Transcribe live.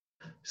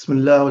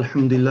Bismillah,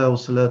 alhamdulillah, wa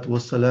salatu wa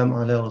salam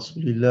ala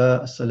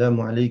rasulillah. Assalamu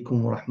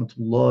alaikum wa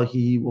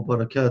rahmatullahi wa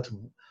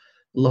barakatuh.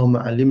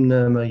 Allahumma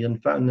alimna ma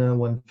yanfa'na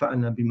wa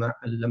anfa'na bima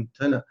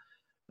 'allamtana.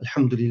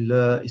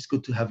 Alhamdulillah, it's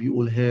good to have you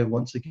all here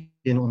once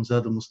again on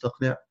Zad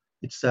al-Mustaqni'.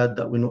 It's sad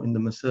that we're not in the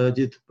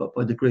masajid, but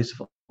by the grace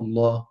of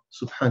Allah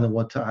subhanahu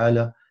wa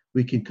ta'ala,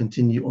 we can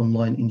continue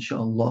online,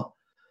 inshallah.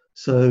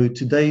 So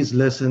today's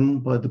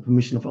lesson, by the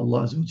permission of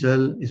Allah Azza wa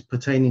Jal, is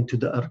pertaining to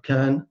the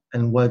arkan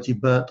and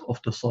wajibat of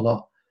the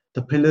salah,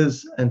 the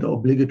pillars and the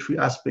obligatory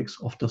aspects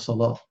of the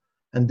salah.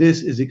 And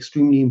this is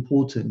extremely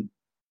important.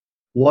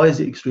 Why is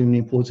it extremely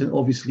important?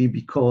 Obviously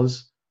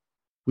because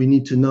we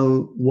need to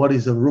know what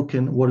is a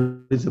rukn, what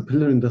is a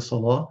pillar in the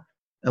salah,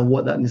 and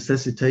what that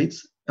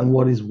necessitates, and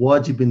what is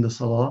wajib in the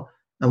salah,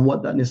 and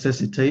what that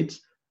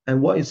necessitates,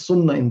 and what is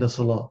sunnah in the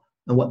salah,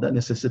 and what that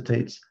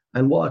necessitates,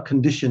 and what are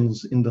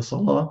conditions in the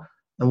salah,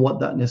 and what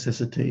that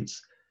necessitates.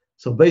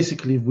 So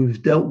basically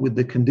we've dealt with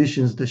the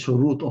conditions, the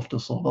shurut of the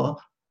salah,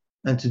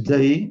 and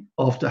today,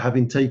 after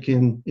having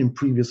taken in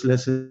previous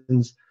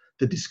lessons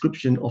the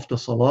description of the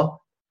salah,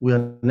 we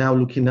are now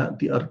looking at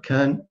the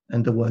arkan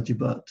and the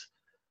wajibat.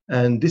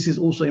 And this is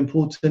also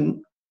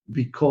important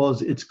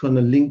because it's going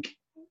to link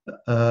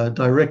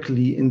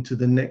directly into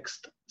the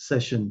next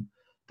session.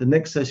 The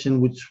next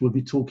session, which will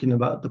be talking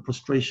about the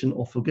prostration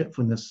of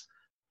forgetfulness,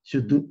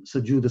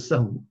 sujood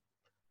as-sahw.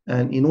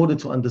 And in order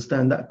to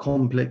understand that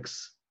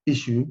complex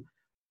issue,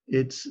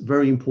 it's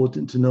very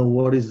important to know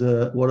what are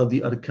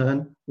the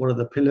arkan, what are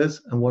the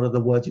pillars, and what are the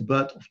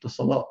wajibat of the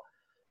salah.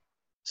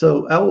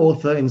 So our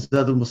author in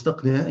Zad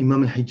al-Mustaqni',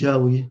 Imam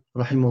al-Hijawi,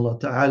 rahimahullah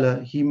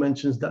ta'ala, he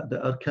mentions that the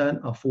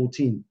arkan are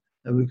 14,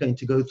 and we're going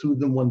to go through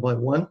them one by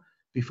one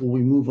before we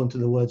move on to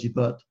the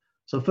wajibat.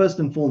 So first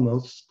and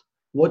foremost,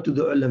 what do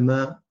the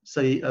ulama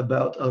say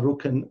about a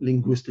rukn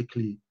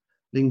linguistically?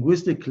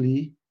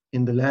 Linguistically,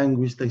 in the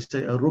language, they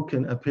say a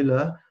rukn, a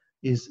pillar,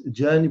 is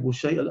janibu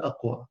shay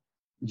al-aqwa.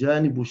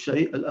 Janibu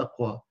shay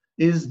al-aqwa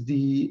is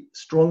the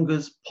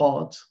strongest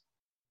part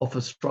of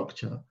a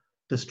structure,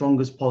 the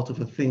strongest part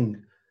of a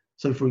thing.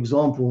 So for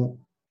example,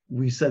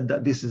 we said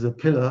that this is a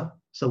pillar,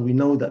 so we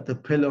know that the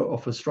pillar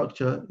of a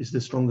structure is the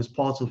strongest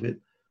part of it.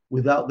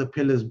 Without the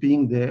pillars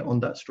being there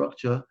on that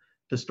structure,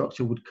 the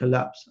structure would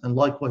collapse. And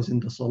likewise in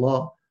the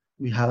salah,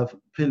 we have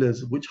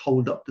pillars which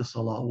hold up the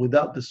salah.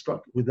 Without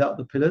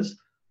the pillars,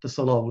 the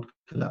salah would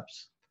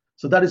collapse.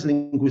 So that is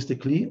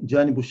linguistically,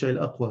 janibu shay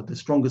al-aqwa, the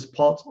strongest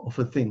part of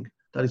a thing.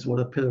 That is what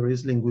a pillar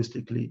is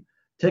linguistically.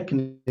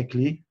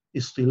 Technically,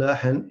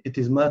 istilahan, it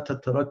is ma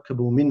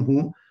tatarakkabu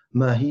minhu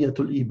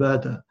mahiyatul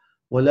ibadah,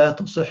 wa la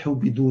tasihhu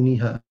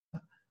biduniha.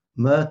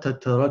 Ma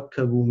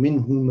tatarakkabu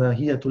minhu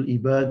mahiyatul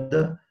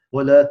ibadah,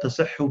 wa la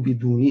tasihhu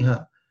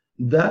biduniha.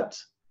 That,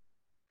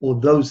 or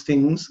those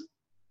things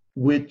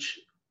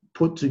which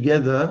put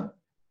together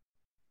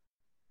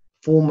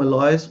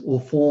formalize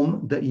or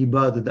form the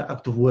ibadah, the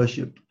act of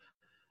worship.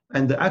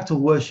 And the act of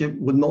worship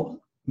would not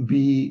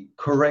be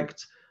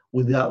correct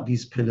without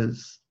these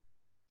pillars.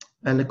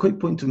 And a quick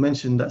point to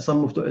mention that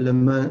some of the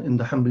ulama in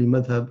the Hanbali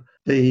madhab,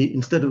 they,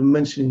 instead of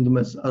mentioning them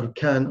as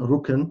arkan,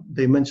 rukn,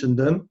 they mention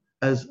them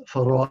as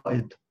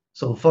fara'id.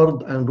 So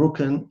fard and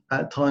rukn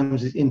at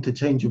times is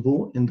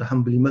interchangeable in the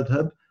Hanbali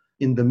madhab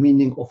in the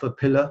meaning of a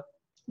pillar,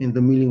 in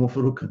the meaning of a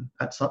rukn.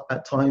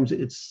 At times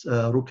it's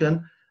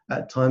rukn,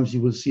 at times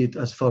you will see it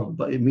as fard,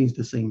 but it means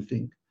the same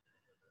thing.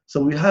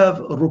 So we have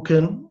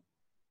rukn,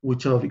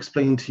 which I've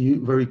explained to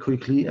you very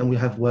quickly, and we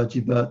have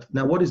wajibat.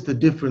 Now, what is the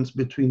difference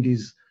between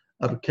these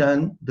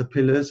arkan, the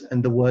pillars,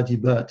 and the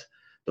wajibat,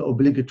 the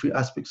obligatory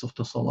aspects of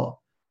the salah?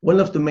 One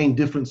of the main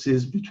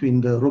differences between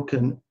the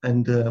rukn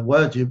and the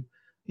wajib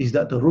is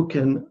that the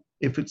rukn,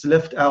 if it's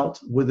left out,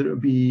 whether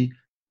it be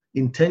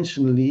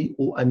intentionally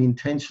or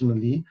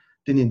unintentionally,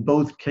 then in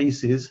both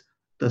cases,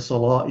 the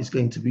salah is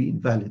going to be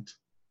invalid,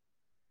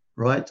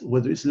 right?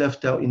 Whether it's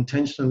left out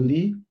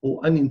intentionally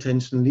or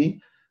unintentionally,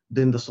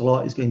 then the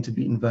salah is going to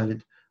be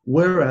invalid.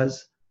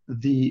 Whereas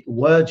the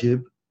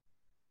wajib,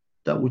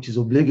 that which is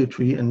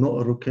obligatory and not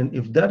a rukn,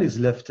 if that is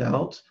left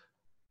out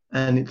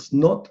and it's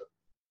not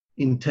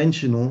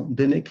intentional,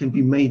 then it can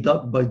be made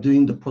up by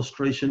doing the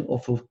prostration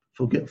of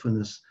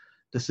forgetfulness,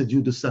 the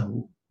sujood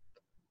as-sahw.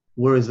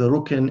 Whereas the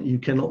rukn, you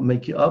cannot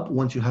make it up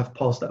once you have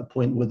passed that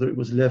point, whether it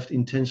was left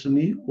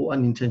intentionally or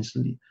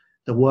unintentionally.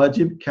 The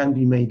wajib can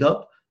be made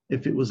up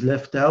if it was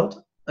left out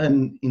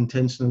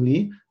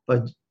unintentionally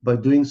by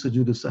doing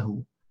sujood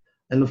as-sahw.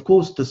 And of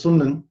course the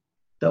sunnah,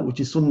 that which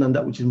is sunnah and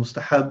that which is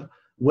mustahab,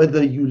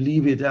 whether you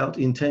leave it out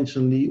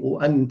intentionally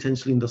or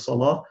unintentionally in the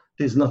salah,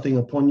 there's nothing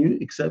upon you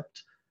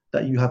except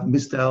that you have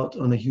missed out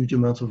on a huge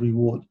amount of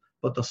reward.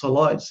 But the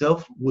salah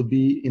itself would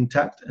be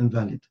intact and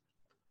valid.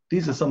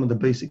 These are some of the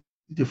basic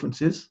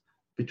differences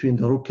between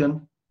the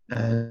rukn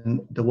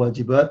and the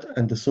wajibat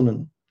and the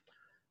sunnah.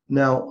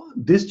 Now,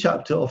 this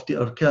chapter of the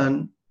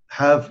arkan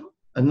have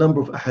a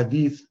number of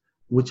ahadith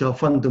which are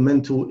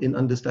fundamental in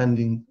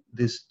understanding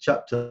this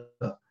chapter.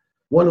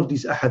 One of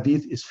these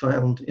ahadith is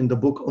found in the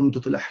book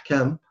Umdat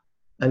al-Ahkam,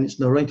 and it's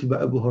narrated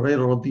by Abu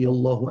Hurairah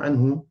radiyallahu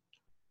anhu,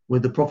 where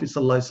the Prophet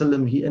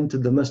ﷺ, he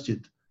entered the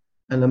masjid,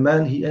 and a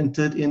man, he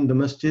entered into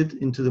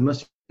the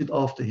masjid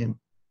after him.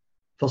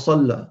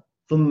 فصلى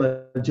ثم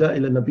جاء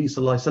إلى النبي صلى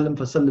الله عليه وسلم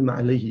فسلم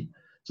عليه.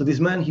 So this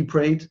man, he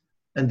prayed,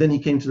 and then he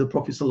came to the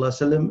Prophet صلى الله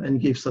عليه وسلم and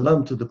gave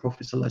salam to the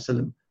Prophet صلى الله عليه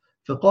وسلم.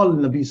 فقال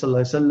النبي صلى الله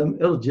عليه وسلم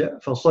ارجع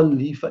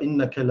فصلي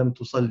فإنك لم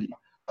تصلي.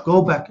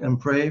 Go back and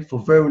pray, for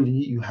verily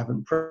you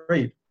haven't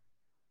prayed.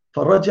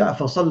 فرجع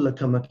فصلى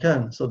كما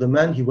كان. So the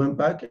man, he went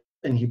back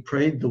and he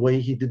prayed the way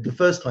he did the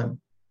first time.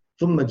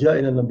 ثم جاء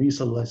إلى النبي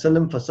صلى الله عليه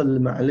وسلم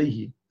فسلم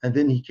عليه. And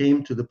then he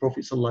came to the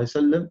Prophet صلى الله عليه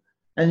وسلم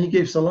and he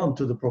gave salam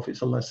to the Prophet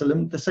صلى الله عليه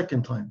وسلم the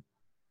second time.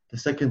 The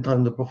second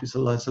time the Prophet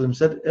صلى الله عليه وسلم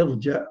said,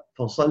 ارجع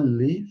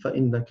فصلي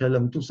فإنك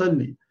لم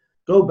تصلي.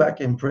 Go back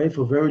and pray,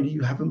 for verily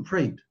you haven't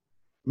prayed.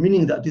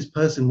 Meaning that this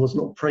person was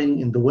not praying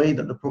in the way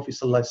that the Prophet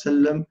صلى الله عليه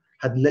وسلم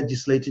had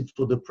legislated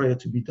for the prayer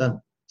to be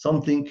done.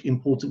 Something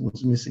important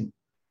was missing.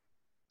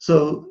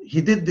 So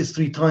he did this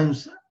 3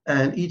 times,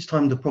 and each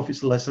time the Prophet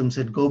صلى الله عليه وسلم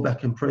said, go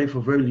back and pray,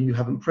 for verily you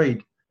haven't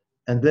prayed.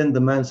 And then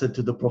the man said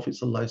to the Prophet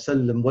صلى الله عليه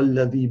وسلم,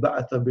 وَالَّذِي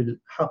بَعَثَ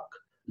بِالْحَقِّ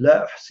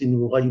لَا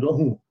أَحْسِنُ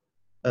غَيْرَهُ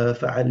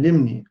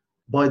فَعَلِّمْنِي.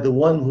 By the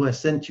one who has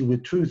sent you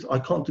with truth, I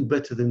can't do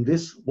better than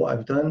this, what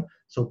I've done,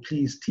 so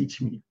please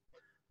teach me.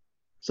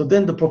 So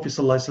then the Prophet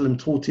ﷺ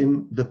taught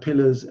him the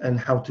pillars and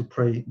how to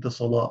pray the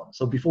salah.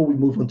 So before we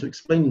move on to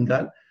explaining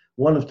that,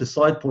 one of the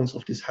side points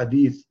of this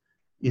hadith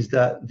is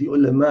that the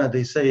ulama,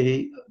 they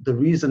say the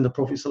reason the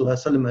Prophet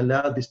ﷺ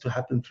allowed this to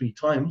happen 3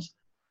 times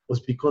was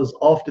because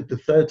after the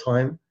 3rd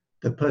time,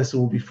 the person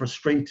will be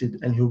frustrated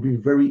and he'll be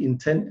very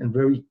intent and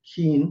very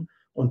keen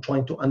on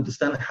trying to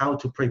understand how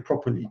to pray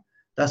properly.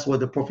 That's why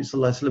the Prophet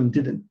ﷺ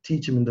didn't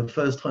teach him in the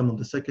 1st time or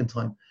the 2nd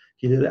time.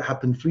 He let it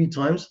happen 3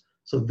 times.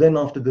 So then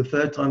after the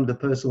 3rd time, the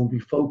person will be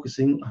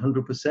focusing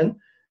 100%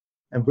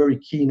 and very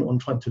keen on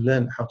trying to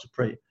learn how to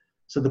pray.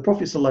 So the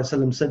Prophet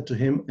ﷺ said to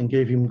him and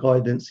gave him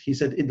guidance. He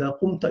said, إِذَا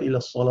قُمْتَ إِلَى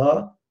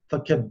الصَّلَاةِ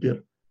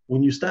فَكَبِّرْ.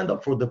 When you stand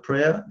up for the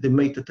prayer, then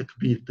make the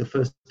takbir, the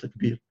first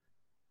takbir.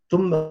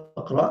 ثُمَّ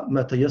اقْرَأْ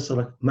مَا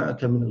تَيَسَّرَ مَعَكَ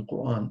مِنَ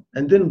الْقُرْآنِ.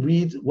 And then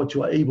read what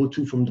you are able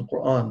to from the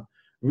Quran.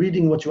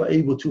 Reading what you are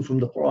able to from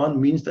the Quran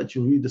means that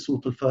you read the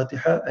Surah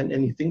Al-Fatiha and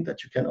anything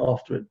that you can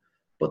after it.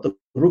 But the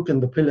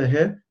rukn, the pillar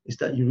here, is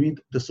that you read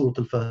the Surah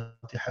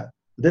Al-Fatiha.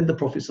 Then the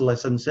Prophet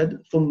ﷺ said,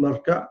 ثُمَّ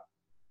ارْكَعْ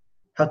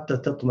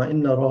حَتَّى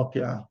تَطْمَئِنَّ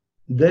رَاكِعًا.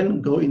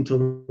 Then go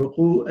into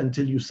ruku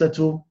until you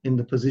settle in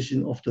the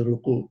position of the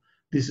ruku.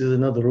 This is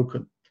another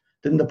rukn.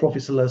 Then the Prophet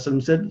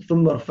ﷺ said,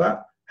 ثُمَّ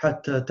ارْفَعْ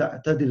حَتَّى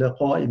تَعْتَدِلَ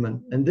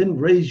قَائِمًا. And then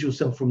raise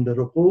yourself from the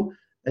ruku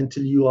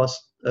until you are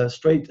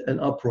straight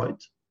and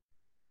upright.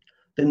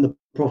 Then the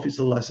Prophet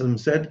ﷺ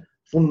said,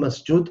 ثُمَّ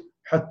اسْجُدْ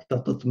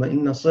حَتَّى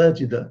تَطْمَئِنَّ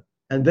سَاجِدًا.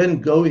 And then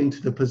go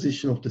into the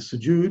position of the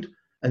sujood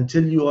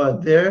until you are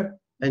there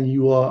and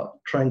you are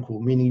tranquil,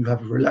 meaning you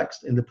have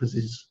relaxed in the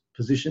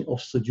position of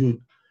sujood.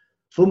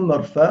 ثُمَّ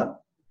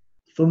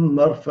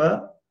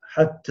ارْفَعْ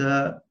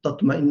حَتَّى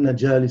تَطْمَئِنَّ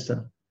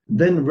جَالِسًا.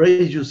 Then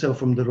raise yourself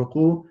from the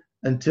ruku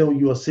until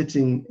you are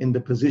sitting in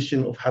the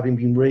position of having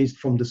been raised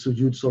from the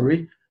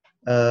sujood,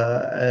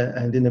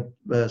 and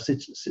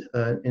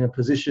in a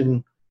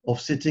position of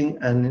sitting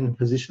and in a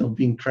position of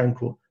being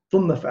tranquil.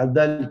 ثُمَّ افْعَلْ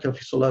ذَلِكَ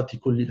فِي صَلَاةِ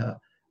كُلِّهَا.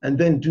 And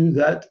then do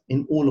that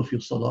in all of your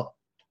salah.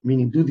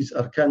 Meaning do these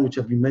arkan which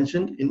have been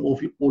mentioned in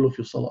all of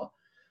your salah.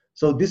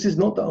 So this is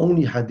not the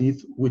only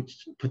hadith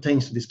which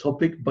pertains to this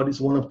topic, but it's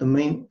one of the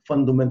main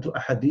fundamental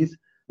hadith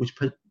which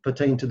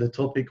pertain to the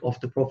topic of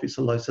the Prophet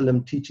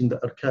ﷺ teaching the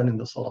arkan in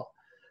the salah.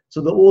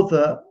 So the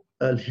author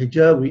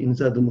Al-Hijawi in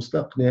Zad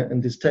al-Mustaqni in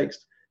this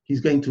text,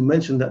 he's going to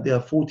mention that there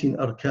are 14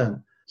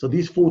 arkan. So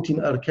these 14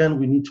 arkan,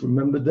 we need to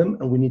remember them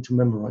and we need to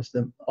memorize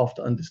them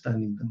after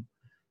understanding them.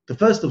 The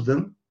first of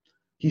them,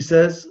 he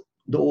says,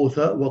 the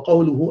author,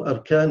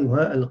 وَقَوْلُهُ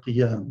أَرْكَانُهَا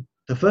الْقِيَامِ.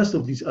 The first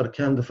of these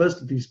arkan, the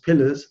first of these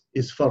pillars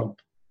is fard,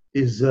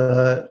 is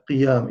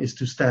qiyam, is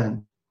to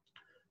stand.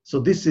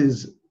 So this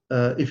is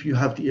if you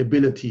have the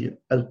ability,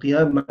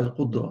 al-qiyam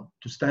al-qudra,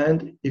 to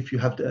stand if you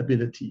have the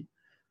ability.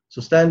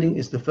 So standing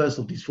is the first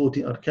of these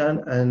 14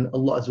 arkan, and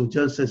Allah Azza wa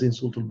Jal says in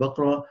Surah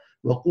Al-Baqarah,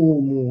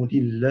 وَقُومُوا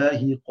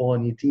لِلَّهِ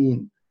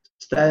قَانِتِينَ.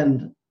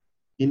 Stand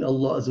in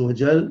Allah Azza wa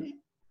Jal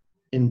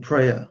in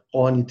prayer.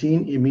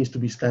 Qaniteen, it means to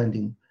be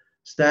standing.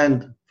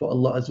 Stand for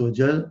Allah Azza wa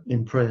Jal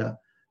in prayer.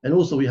 And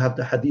also we have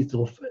the hadith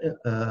of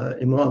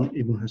Imran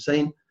ibn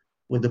Hussein,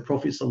 where the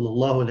Prophet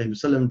sallallahu alayhi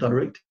wasallam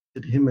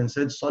directed him and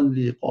said,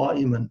 صَلِّ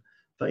قَائِمًا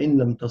فَإِن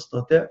لَمْ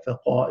تَسْتَطِعْ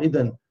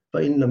فَقَائِدًا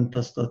فَإِن لَمْ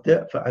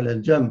تَسْتَطِعْ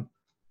فَعَلَى الْجَنْبِ.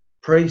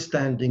 Pray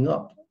standing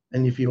up,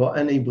 and if you are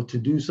unable to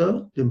do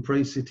so, then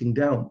pray sitting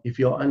down. If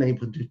you are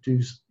unable to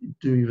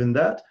do even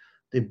that,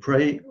 then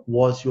pray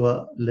whilst you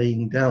are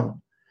laying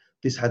down.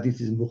 This hadith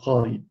is in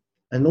Bukhari.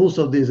 And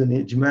also there's an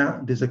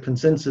ijma', there's a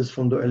consensus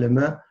from the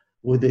ulama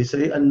where they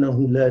say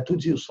أنه لا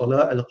تجزئ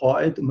صلاة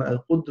القاعد مع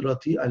القدرة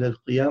على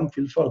القيام في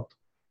الفرض.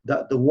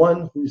 That the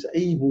one who is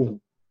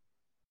able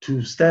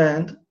to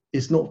stand,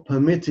 is not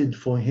permitted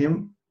for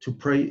him to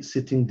pray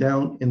sitting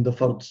down in the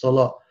fard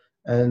salah.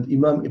 And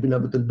Imam Ibn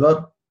Abd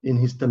al-Barr in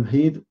his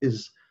Tamheed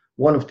is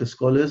one of the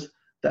scholars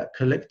that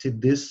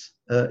collected this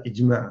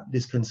ijma',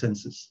 this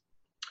consensus.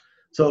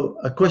 So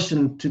a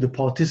question to the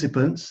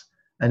participants,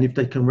 and if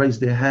they can raise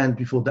their hand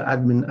before the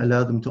admin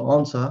allow them to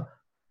answer,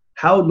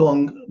 how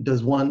long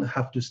does one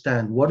have to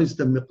stand? What is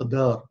the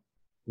miqdar?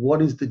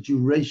 What is the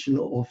duration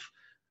of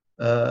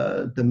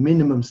the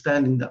minimum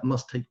standing that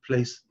must take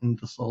place in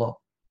the salah?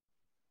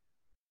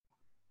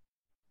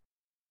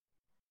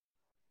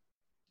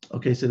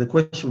 Okay, so the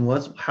question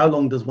was, how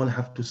long does one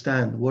have to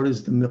stand? What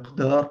is the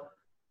miqdar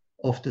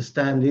of the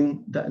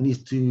standing that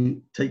needs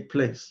to take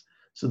place?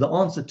 So the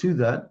answer to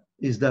that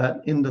is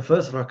that in the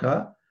first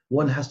rak'ah,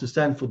 one has to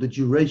stand for the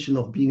duration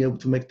of being able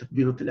to make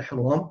takbirat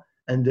al-ihram,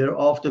 and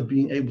thereafter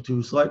being able to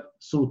recite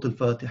Surah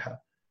Al-Fatiha.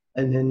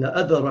 And in the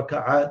other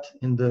rak'at,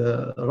 in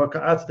the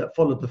rak'at that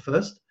follow the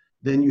first,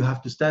 then you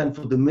have to stand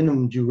for the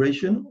minimum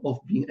duration of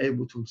being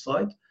able to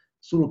recite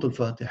Surah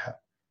Al-Fatiha.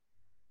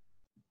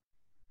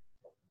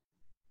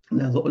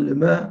 Now the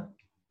ulama,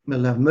 may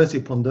Allah have mercy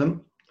upon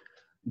them,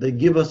 they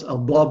give us a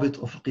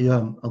dabit of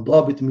qiyam. A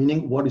dabit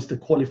meaning what is the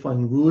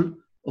qualifying rule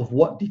of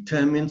what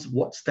determines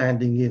what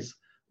standing is.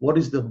 What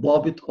is the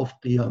dabit of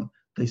qiyam?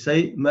 They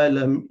say, مَا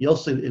لَمْ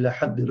يَصِلْ إِلَى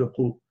حَدِّ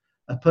الرُّكُوعِ.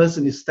 A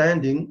person is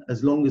standing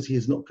as long as he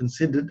is not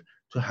considered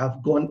to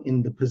have gone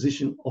in the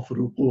position of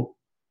ruku'.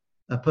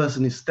 A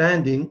person is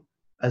standing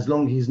as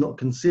long as he is not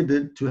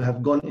considered to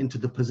have gone into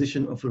the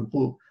position of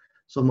ruku'.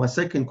 So my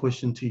second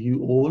question to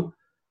you all,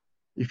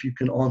 if you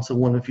can answer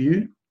one of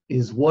you,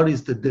 is what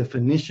is the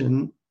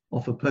definition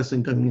of a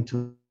person going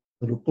into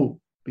ruku'?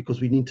 Because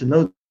we need to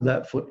know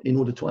that in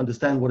order to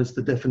understand what is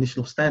the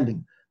definition of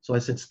standing. So I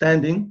said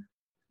standing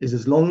is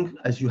as long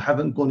as you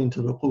haven't gone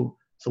into ruku'.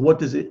 So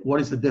what is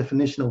the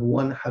definition of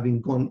one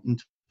having gone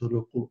into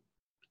ruku'?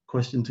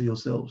 Question to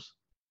yourselves.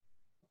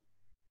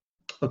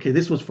 Okay,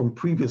 this was from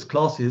previous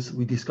classes.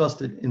 We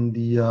discussed it in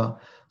the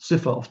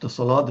sifa of the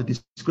salah, the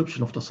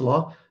description of the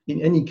salah.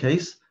 In any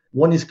case,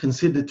 one is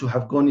considered to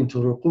have gone into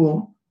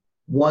ruku'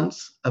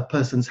 once a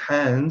person's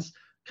hands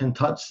can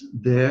touch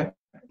their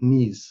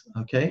knees.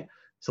 Okay,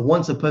 so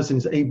once a person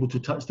is able to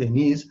touch their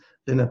knees,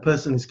 then a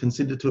person is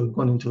considered to have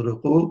gone into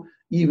ruku',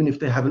 even if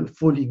they haven't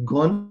fully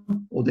gone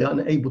or they are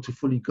unable to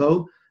fully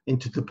go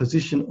into the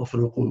position of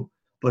ruku'.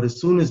 But as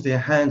soon as their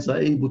hands are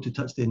able to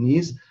touch their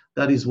knees,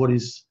 that is what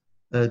is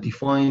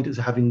defined as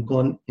having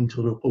gone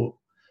into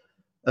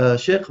ruku'.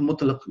 Shaykh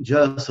Mutlaq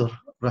Jasir,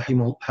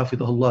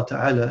 hafidhahullah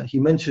ta'ala, he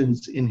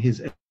mentions in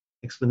his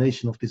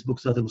explanation of this book,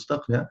 Zad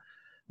al-Mustaqni',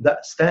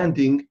 that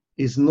standing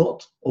is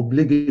not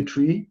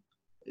obligatory,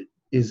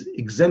 is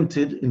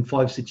exempted in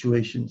 5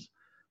 situations.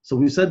 So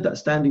we said that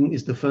standing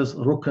is the first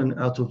rukn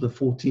out of the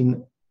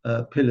 14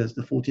 pillars,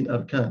 the 14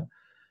 arkan.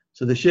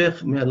 So the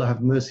Shaykh, may Allah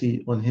have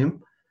mercy on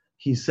him,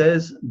 he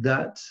says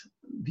that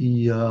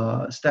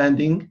the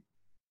standing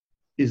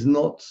is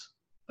not,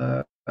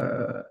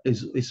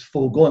 is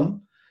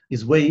foregone,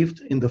 is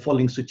waived in the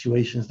following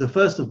situations. The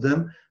first of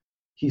them,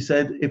 he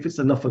said, if it's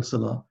a nafil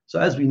salah. So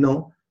as we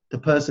know, the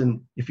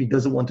person, if he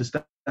doesn't want to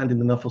stand in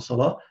the nafil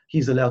salah,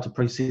 he's allowed to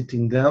pray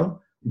sitting down,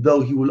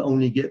 though he will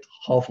only get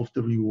half of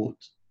the reward.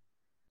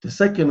 The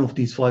second of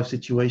these 5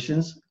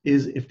 situations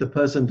is if the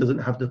person doesn't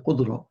have the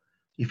qudra,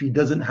 if he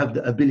doesn't have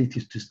the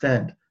ability to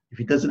stand. If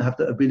he doesn't have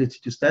the ability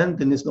to stand,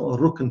 then it's not a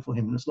rukn for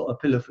him, it's not a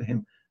pillar for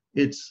him,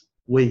 it's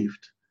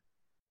waived.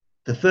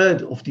 The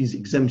third of these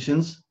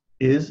exemptions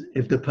is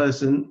if the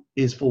person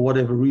is, for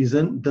whatever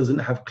reason, doesn't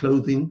have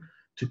clothing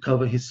to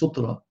cover his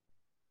sutra.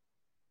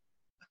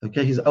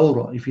 Okay, his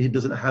awra, if he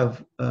doesn't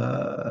have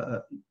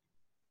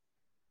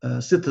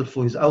sitr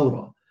for his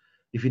awra,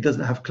 if he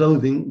doesn't have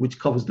clothing which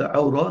covers the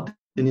awra,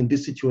 then in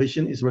this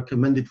situation it's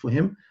recommended for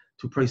him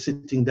to pray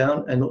sitting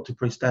down and not to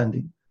pray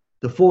standing.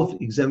 The fourth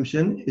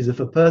exemption is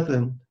if a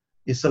person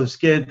is so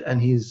scared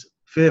and he's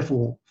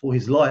fearful for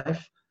his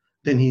life,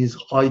 then he's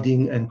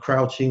hiding and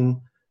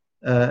crouching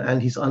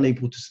and he's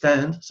unable to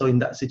stand. So in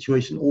that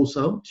situation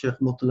also, Shaykh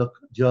Mutlaq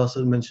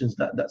Jasir mentions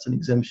that that's an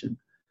exemption.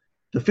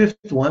 The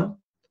fifth one,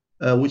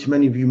 which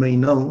many of you may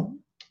know,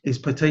 is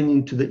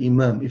pertaining to the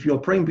imam. If you're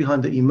praying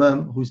behind the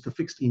imam, who is the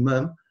fixed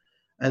imam,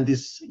 and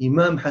this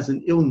imam has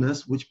an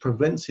illness which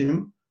prevents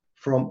him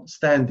from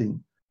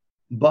standing,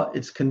 but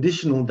it's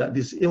conditional that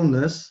this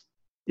illness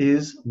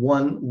is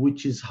one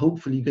which is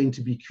hopefully going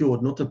to be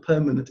cured, not a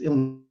permanent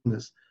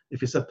illness.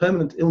 If it's a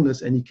permanent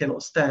illness and he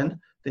cannot stand,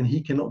 then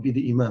he cannot be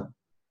the imam.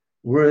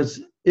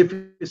 Whereas if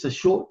it's a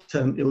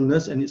short-term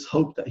illness and it's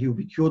hoped that he will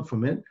be cured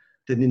from it,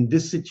 then in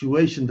this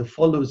situation, the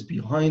followers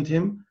behind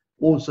him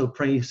also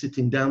pray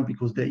sitting down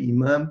because their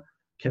imam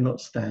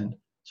cannot stand.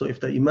 So if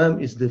the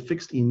imam is the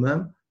fixed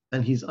imam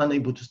and he's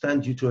unable to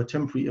stand due to a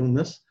temporary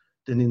illness,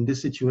 then in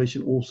this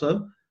situation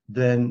also,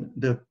 then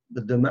the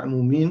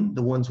ma'mumin,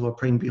 the ones who are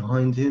praying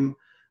behind him,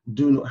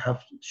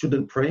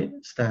 shouldn't pray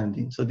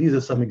standing. So these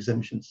are some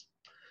exemptions.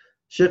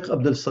 Shaykh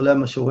Abdul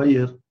Salam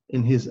Ashawayr,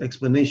 in his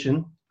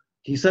explanation,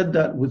 he said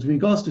that with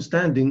regards to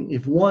standing,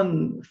 if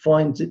one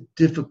finds it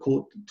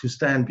difficult to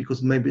stand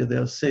because maybe they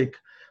are sick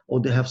or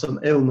they have some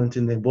ailment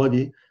in their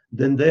body,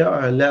 then they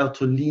are allowed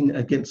to lean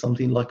against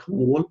something like a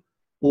wall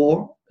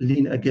or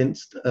lean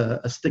against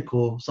a stick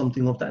or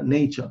something of that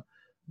nature.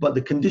 But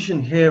the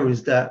condition here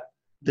is that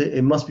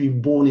it must be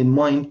borne in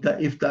mind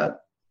that if that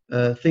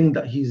thing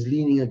that he's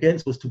leaning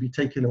against was to be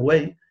taken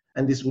away,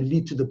 and this will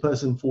lead to the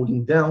person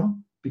falling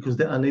down because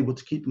they're unable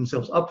to keep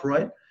themselves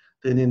upright,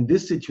 then in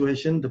this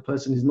situation, the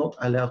person is not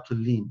allowed to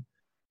lean.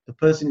 The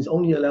person is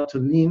only allowed to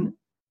lean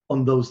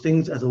on those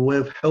things as a way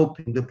of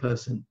helping the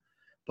person.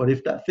 But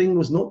if that thing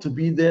was not to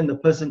be there and the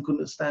person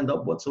couldn't stand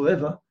up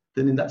whatsoever,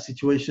 then in that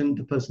situation,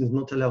 the person is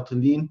not allowed to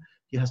lean.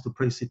 He has to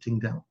pray sitting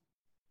down.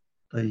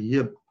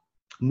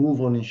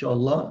 Move on,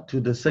 inshallah, to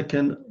the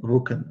second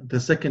rukn, the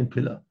second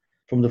pillar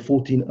from the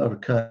 14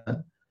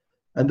 arkan.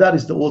 And that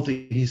is the author,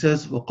 he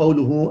says,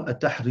 وَقَوْلُهُ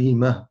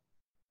التَّحْرِيمَةِ.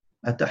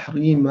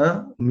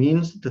 At-tahrima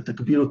means the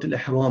takbiratul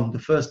ihram, the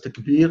first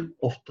takbir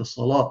of the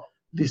salah.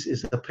 This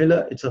is a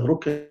pillar, it's a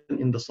rukn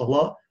in the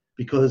salah,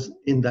 because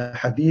in the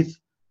hadith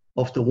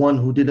of the one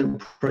who didn't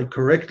pray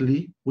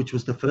correctly, which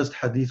was the first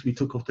hadith we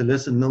took of the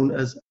lesson, known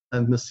as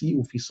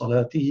al-masi'u fi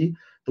salatihi,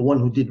 the one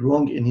who did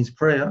wrong in his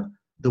prayer,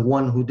 the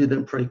one who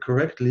didn't pray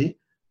correctly,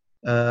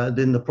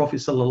 then the Prophet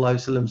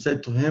ﷺ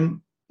said to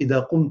him,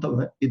 إِذَا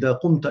قُمْتَ إِلَى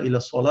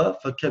الصَّلَاةِ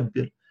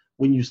فَكَبِّرْ.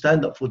 When you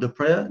stand up for the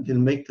prayer,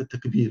 then make the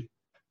takbir.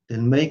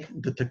 Then make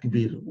the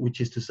takbir,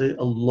 which is to say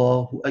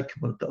Allahu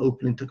Akbar. The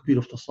opening takbir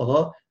of the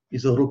salah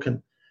is a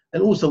rukn.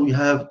 And also we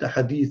have the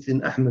hadith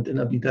in Ahmad and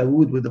Abi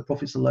Dawood where the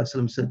Prophet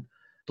ﷺ said,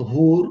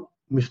 Tuhur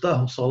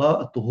miftahu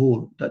salah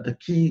at-tuhur, that the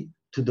key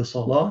to the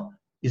salah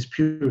is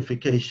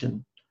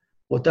purification.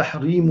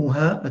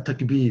 وَتَحْرِيمُهَا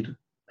التَّكْبِيرُ.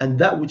 And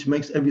that which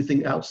makes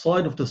everything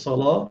outside of the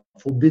salah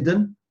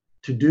forbidden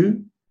to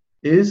do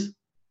is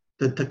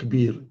the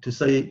takbir, to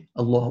say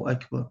Allahu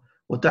Akbar.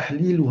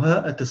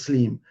 وَتَحْلِيلُهَا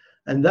التَّسْلِيمُ.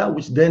 And that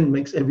which then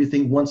makes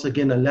everything once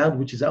again allowed,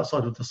 which is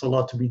outside of the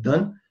salah, to be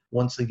done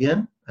once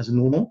again as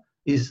normal,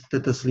 is the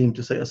taslim,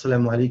 to say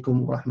Assalamu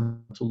alaikum wa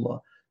rahmatullah.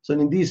 So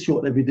in these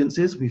short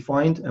evidences, we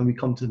find and we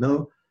come to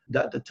know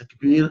that the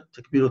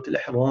takbiratul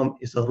ihram,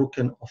 is a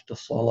rukn of the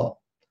salah.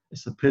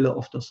 It's a pillar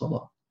of the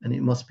salah, and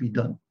it must be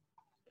done.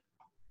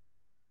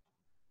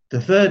 The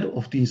third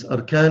of these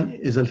arkan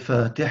is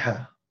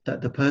al-Fatiha,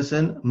 that the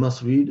person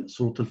must read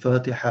Surah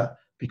al-Fatiha,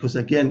 because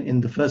again,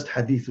 in the first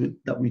hadith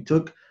that we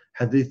took,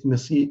 hadith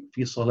Masi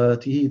fi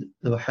salatihi,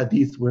 the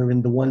hadith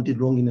wherein the one did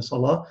wrong in the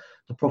salah,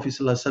 the Prophet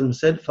ﷺ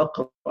said,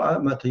 فَقْرَأَ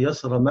مَا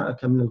تَيَسَّرَ مَعَكَ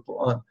مِنَ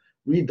الْقُرْآنِ.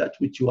 Read that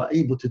which you are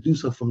able to do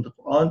so from the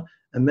Quran.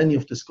 And many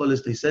of the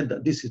scholars, they said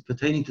that this is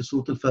pertaining to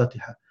Surah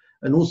Al-Fatiha.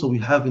 And also we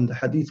have in the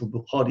hadith of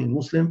Bukhari and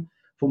Muslim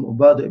from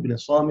Ubadah ibn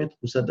Samit,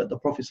 who said that the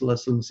Prophet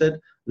ﷺ said,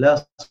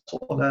 لَا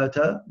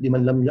صَلَاةَ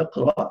لِمَنْ لَمْ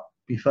يَقْرَأ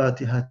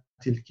بِفَاتِحَةِ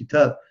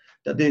الْكِتَابِ,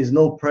 that there is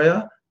no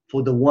prayer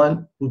for the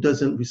one who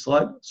doesn't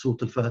recite Surah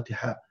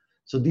Al-Fatiha.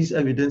 So these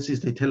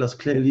evidences, they tell us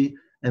clearly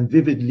and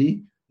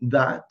vividly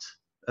that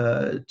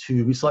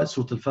to recite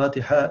Surah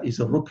Al-Fatiha is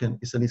a rukn,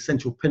 it's an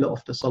essential pillar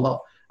of the salah.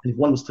 And if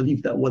one was to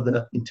leave that,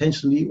 whether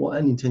intentionally or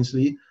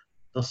unintentionally,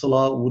 the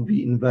salah would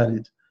be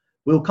invalid.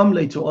 We'll come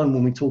later on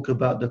when we talk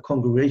about the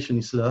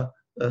congregation salah,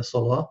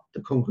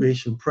 the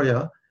congregation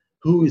prayer,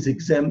 who is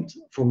exempt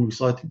from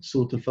reciting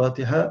Surah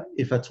Al-Fatiha,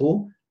 if at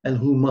all, and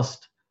who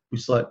must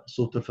recite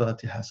Surah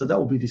Al-Fatiha. So that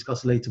will be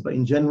discussed later. But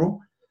in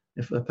general,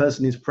 if a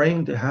person is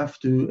praying,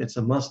 it's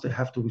a must, they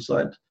have to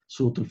recite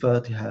Surah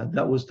Al-Fatiha.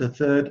 That was the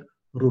third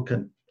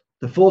rukn.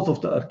 The fourth of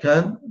the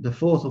arkan,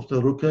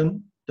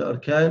 the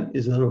arkan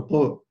is a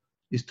ruku',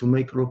 is to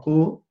make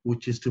ruku',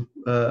 which is to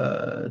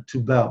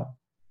bow.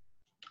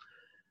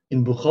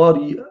 In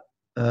Bukhari,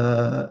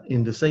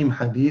 in the same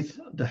hadith,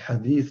 the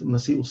hadith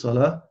Masi'u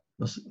Salah,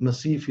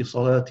 Masi fi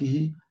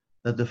salatihi,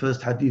 that the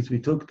first hadith we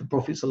took, the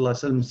Prophet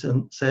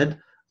ﷺ said,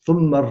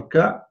 ثُمَّ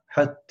ارْكَعْ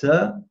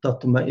حَتَّى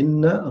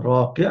تَطْمَئِنَّ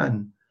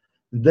رَاكِعًا.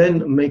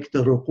 Then make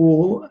the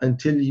ruku'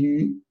 until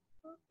you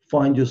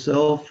find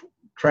yourself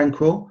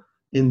tranquil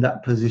in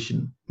that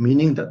position,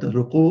 meaning that the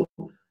ruku'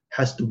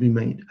 has to be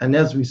made. And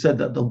as we said,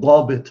 that the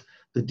dhabit,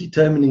 the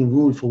determining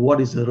rule for what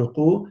is a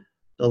ruku',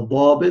 the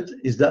dhabit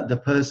is that the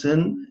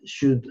person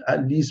should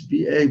at least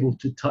be able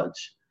to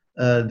touch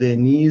their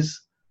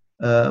knees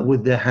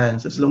with their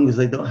hands, as long as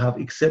they don't have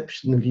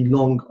exceptionally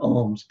long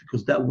arms,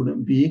 because that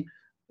wouldn't be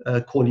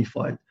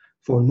qualified.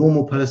 For a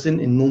normal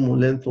person in normal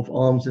length of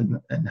arms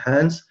and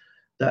hands,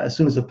 that as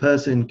soon as a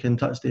person can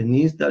touch their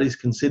knees, that is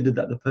considered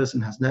that the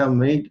person has now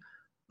made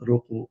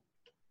ruku'.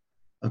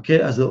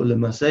 Okay, as the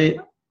ulama say,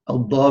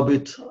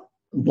 الضابط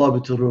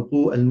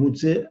الركوع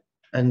المجزئ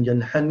أن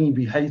ينحني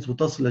بحيث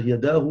تصل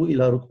يداه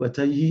إلى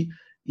ركبتيه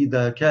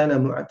إذا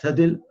كان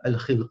معتدل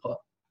الخلقة.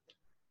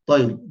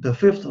 طيب, the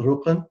fifth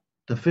rukn,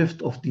 the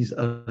fifth of these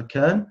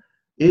arkan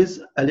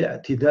is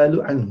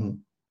الاعتدال عنه,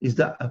 is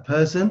that a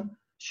person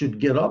should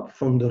get up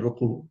from the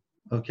ruku'.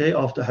 Okay,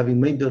 after having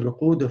made the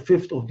ruku', the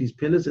fifth of these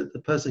pillars, that the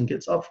person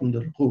gets up from the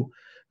ruku'.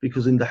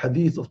 Because in the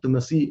hadith of the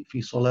Masi fi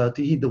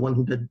salatihi, the one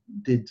who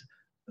did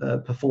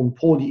perform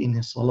poorly in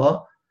his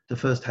salah, the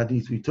first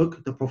hadith we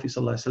took, the Prophet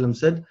ﷺ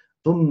said,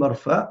 ثُمَّ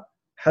ارْفَعْ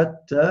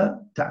حَتَّى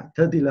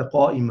تَعْتَدِلَ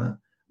قَائِمًا.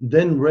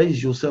 Then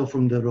raise yourself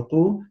from the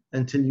ruku'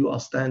 until you are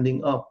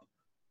standing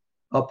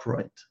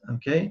upright.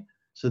 Okay,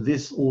 so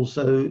this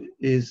also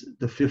is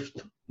the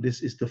fifth.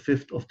 This is the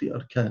fifth of the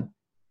arkan.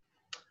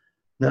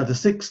 Now the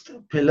sixth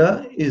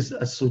pillar is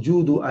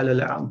as-sujudu ala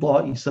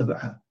al-a'dha'i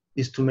sab'a,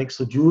 is to make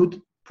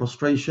sujood,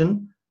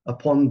 prostration,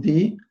 upon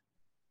the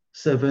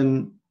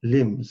 7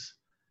 limbs.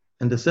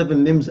 And the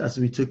 7 limbs, as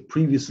we took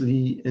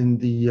previously in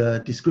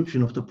the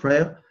description of the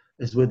prayer,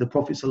 is where the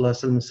Prophet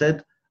ﷺ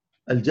said,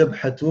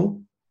 al-jabhatu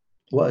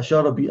wa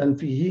ashara bi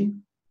anfihi,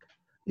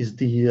 is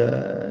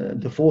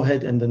the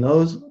forehead and the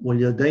nose, wal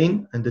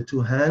yadayn, and the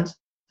 2 hands,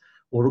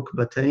 wa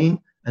rukbatayn,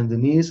 and the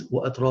knees,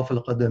 wa atraf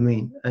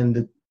al-qadamayn,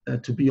 and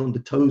to be on the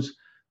toes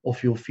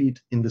of your feet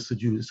in the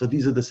sujood. So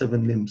these are the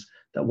 7 limbs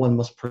that one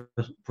must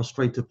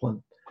prostrate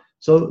upon.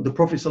 So the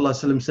Prophet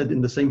ﷺ said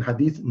in the same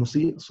hadith,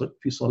 Musi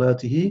fi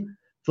salatihi,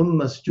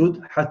 thumma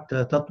sujud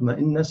hatta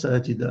tatma'inna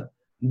sajida.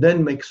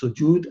 Then make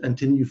sujood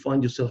until you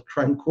find yourself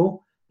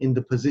tranquil in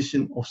the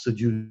position of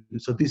sujood.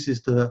 So this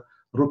is the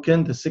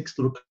rukn, the 6th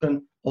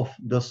rukn of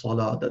the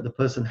salah, that the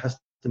person has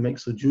to make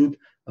sujood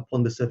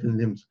upon the 7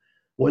 limbs.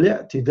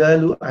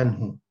 وَالْإِعْتِدَالُ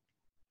عَنْهُ.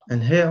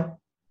 And here,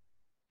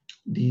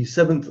 the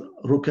 7th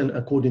rukn,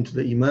 according to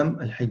the Imam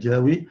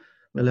Al-Hijawi,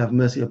 may Allah have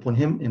mercy upon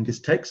him, in this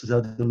text,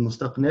 Zad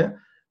al-Mustaqni',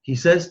 he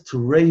says to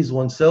raise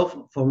oneself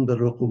from the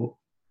ruku'.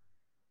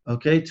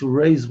 Okay, to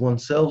raise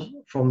oneself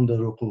from the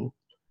ruku'.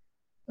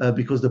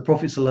 Because the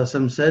Prophet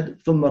ﷺ said,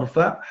 ثُمَّ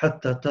ارْفَعْ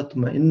حَتَّى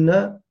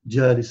تَطْمَئِنَّ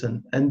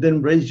جَالِسًا. And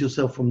then raise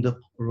yourself from the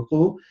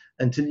ruku'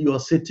 until you are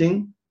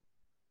sitting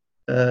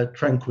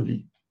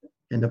tranquilly,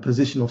 in a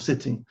position of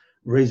sitting,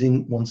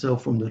 raising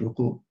oneself from the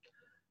ruku'.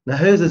 Now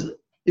here's this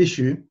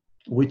issue,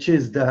 which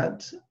is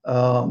that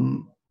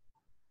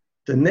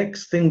the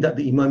next thing that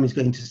the Imam is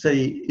going to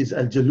say is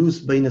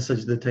al-jalus bayna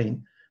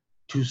sajdatayn,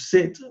 to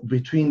sit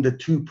between the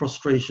 2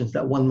 prostrations,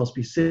 that one must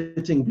be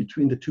sitting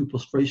between the 2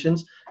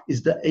 prostrations,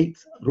 is the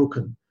 8th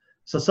rukn.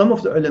 So some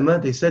of the ulama,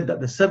 they said that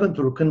the 7th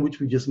rukn, which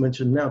we just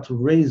mentioned now, to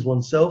raise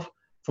oneself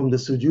from the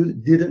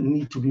sujood, didn't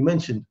need to be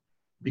mentioned,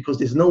 because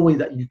there's no way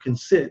that you can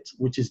sit,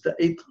 which is the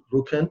 8th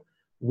rukn,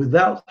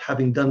 without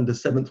having done the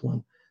 7th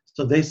one.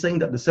 So they're saying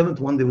that the 7th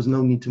one, there was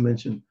no need to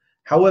mention.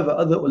 However,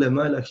 other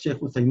ulama like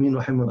Shaykh Uthaymeen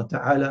rahimahullah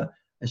ta'ala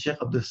and Shaykh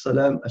Abdul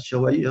Salam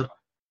al-Shawa'ir,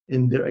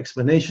 in their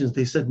explanations,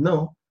 they said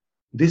no,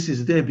 this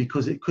is there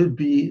because it could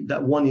be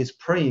that one is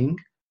praying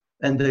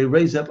and they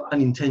raise up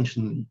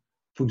unintentionally.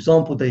 For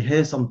example, they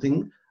hear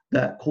something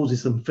that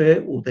causes them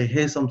fear, or they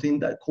hear something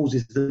that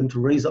causes them to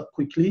raise up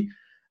quickly,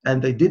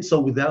 and they did so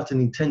without an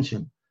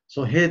intention.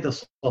 So here the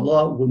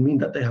salah will mean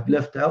that they have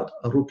left out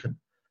a rukn.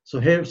 So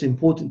here it's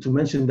important to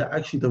mention that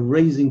actually the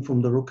raising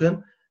from the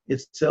rukn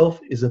itself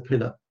is a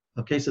pillar.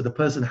 Okay, so the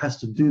person has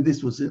to do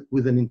this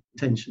with an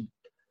intention.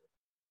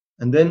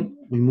 And then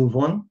we move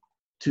on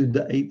to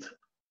the 8th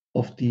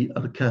of the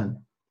arkan.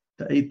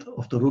 The 8th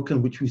of the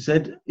rukn, which we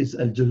said is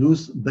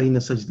al-jalus bayna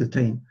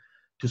sajdatayn,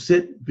 to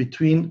sit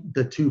between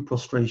the 2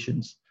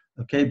 prostrations.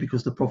 Okay,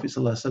 because the Prophet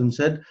ﷺ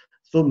said,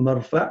 ثُمَّ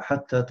ارْفَعْ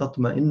حَتَّى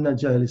تَطْمَئِنَّ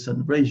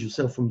جَالِسًا, raise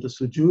yourself from the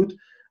sujood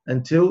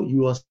until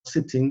you are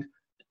sitting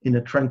in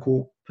a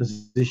tranquil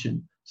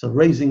position. So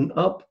raising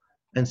up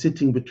and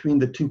sitting between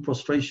the 2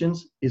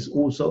 prostrations is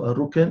also a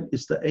rukn.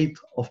 It's the 8th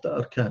of the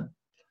arkan.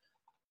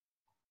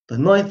 The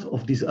 9th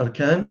of these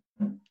arkan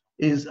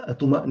is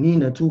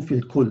at-tuma'ninatu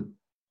fil kull,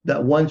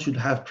 that one should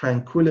have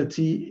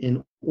tranquility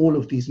in all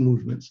of these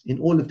movements. In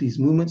all of these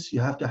movements, you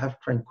have to have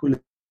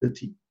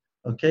tranquility.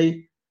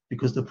 Okay?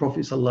 Because the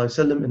Prophet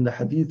ﷺ in the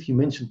hadith, he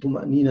mentioned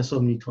tuma'nina so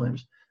many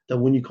times, that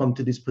when you come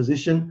to this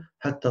position,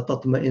 hatta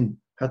tatma'in,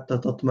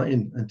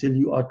 until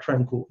you are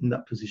tranquil in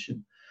that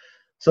position.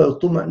 So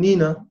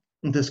tuma'nina,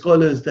 the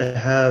scholars, they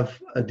have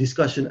a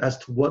discussion as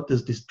to what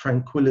does this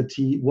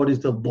tranquility, what is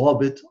the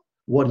dhabit,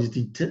 what is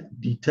the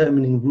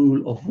determining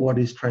rule of what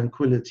is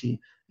tranquility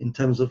in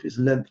terms of its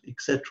length,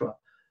 etc.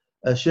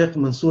 Shaykh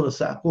Mansour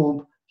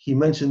al-Sa'qub, he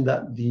mentioned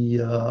that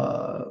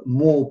the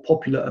more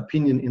popular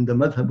opinion in the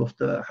madhab of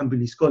the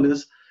Hanbali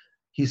scholars,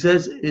 he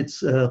says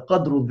it's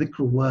qadru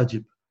dhikru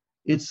wajib.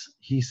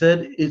 He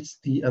said it's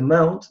the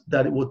amount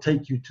that it will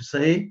take you to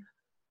say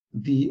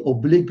the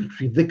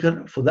obligatory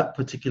dhikr for that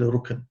particular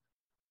rukn.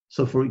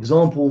 So for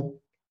example,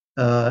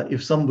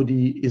 if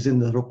somebody is in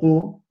the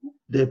ruku',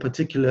 their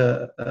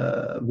particular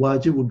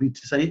wajib would be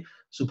to say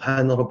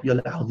Subhana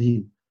Rabbiyal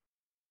Azim.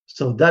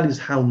 So that is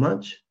how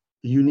much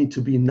you need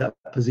to be in that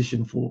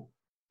position for.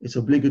 It's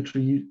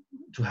obligatory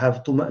to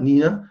have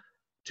tuma'nina,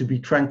 to be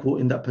tranquil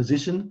in that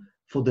position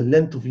for the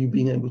length of you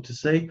being able to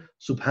say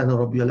Subhana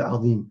Rabbiyal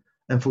Azim.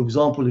 And for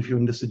example, if you're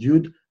in the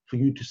sujood, for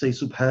you to say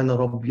Subhana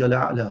Rabbiyal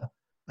A'la,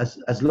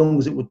 as long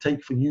as it would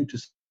take for you to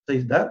say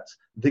that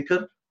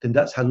dhikr, then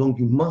that's how long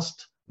you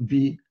must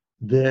be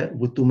there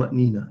with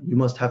tuma'nina. You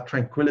must have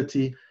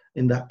tranquility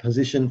in that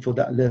position for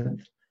that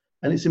length.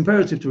 And it's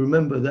imperative to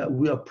remember that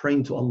we are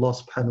praying to Allah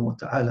subhanahu wa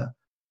ta'ala.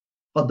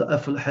 قَدْ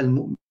أَفْلَحَ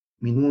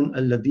الْمُؤْمِنُونَ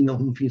الَّذِينَ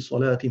هُمْ فِي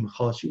صَلَاتِهِمْ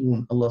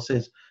خَاشِعُونَ. Allah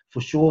says,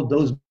 for sure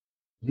those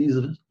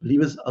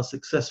believers are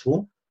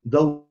successful,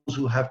 those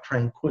who have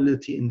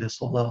tranquility in their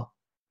salah.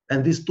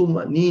 And this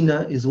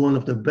tuma'nina is one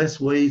of the best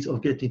ways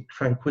of getting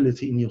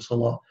tranquility in your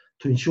salah,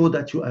 to ensure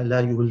that you allow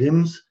your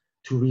limbs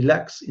to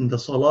relax in the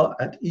salah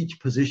at each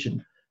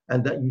position.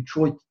 and that you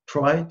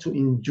try to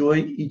enjoy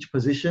each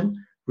position,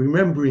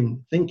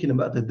 remembering, thinking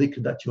about the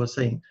dhikr that you are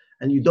saying.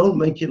 And you don't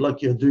make it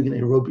like you're doing an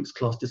aerobics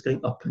class, just going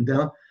up and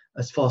down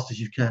as fast as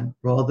you can.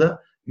 Rather,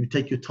 you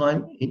take your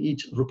time in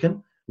each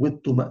rukn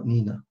with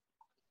tuma'nina.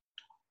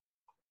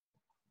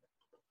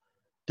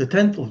 The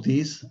 10th of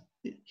these,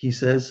 he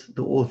says,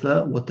 the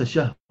author,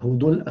 وَتَشَهُدُ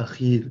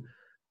الْأَخِيرِ.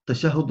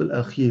 Tashahud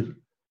al-akhir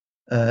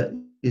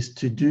is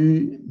to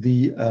do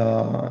the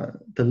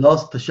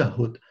last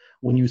tashahud.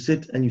 When you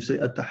sit and you say,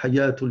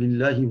 التحيات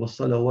لله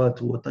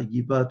والصلوات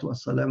والطيبات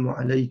السلام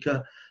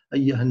عليك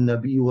أيها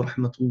النبي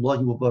ورحمة الله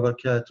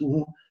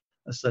وبركاته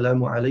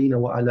السلام علينا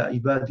وعلى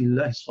عباد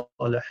الله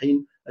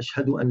الصالحين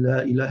أشهد أن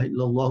لا إله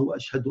إلا الله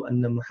وأشهد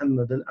أن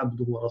محمدا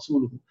عبده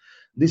ورسوله.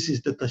 This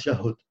is the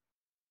tashahud.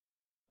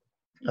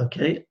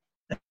 Okay,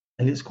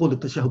 and it's called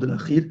the tashahud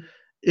al-akhir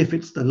if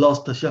it's the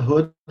last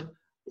tashahud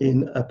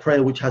in a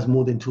prayer which has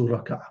more than 2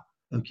 rak'ah.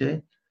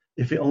 Okay,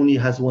 if it only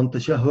has 1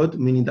 tashahud,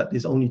 meaning that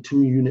there's only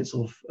 2 units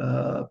of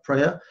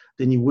prayer,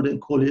 then you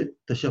wouldn't call it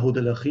tashahud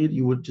al-akhir,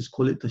 you would just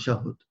call it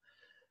tashahud.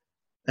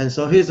 And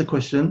so here's a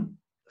question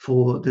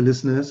for the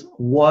listeners: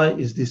 why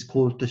is this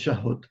called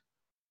tashahud?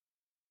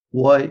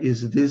 Why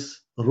is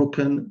this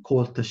rukn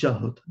called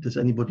tashahud? Does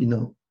anybody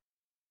know?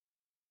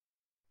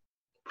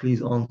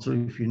 Please answer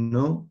if you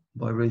know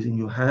by raising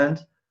your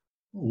hand.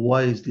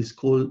 Why is this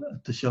called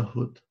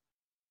tashahhud?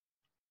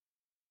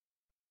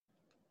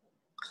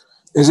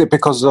 Is it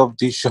because of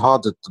the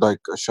shahadat,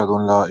 like ashhadu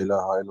an la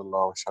ilaha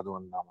illallah wa ashhadu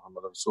anna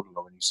Muhammad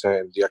Rasulullah, when you say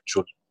in the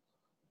actual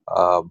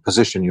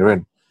position you're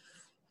in?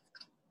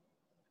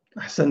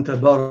 Ahsanta,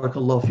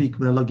 barakallahu feek.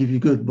 May Allah give you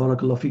good.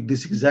 Barakallahu feek.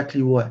 This is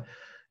exactly why.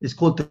 It's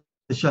called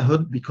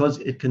tashahhud because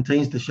it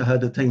contains the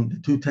shahadatain, the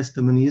 2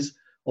 testimonies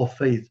of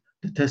faith.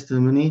 The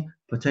testimony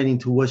pertaining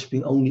to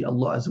worshipping only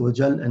Allah Azza wa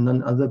Jal and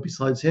none other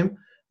besides Him,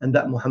 and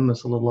that Muhammad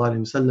sallallahu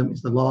alaihi wasallam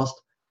is the last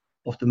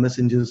of the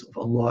messengers of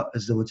Allah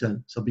Azza wa Jal.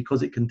 So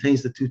because it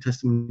contains the 2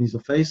 testimonies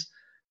of faith,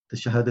 the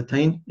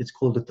shahadatain, it's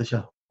called the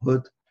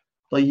tashahhud.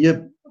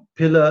 Tayyib,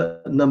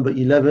 pillar number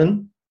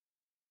 11.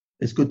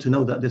 It's good to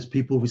know that there's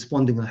people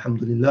responding,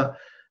 alhamdulillah.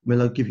 May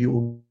Allah give you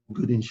all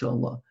good,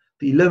 inshallah.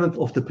 The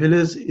 11th of the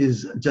pillars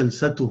is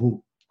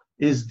jalsatuhu,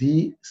 is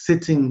the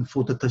sitting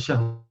for the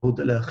tashahhud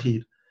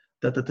al-akhir.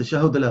 That the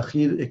tashahhud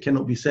al-akhir, it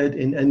cannot be said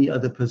in any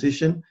other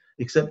position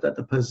except that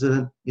the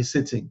person is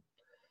sitting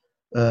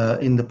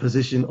in the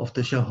position of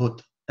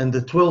tashahhud. And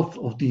the 12th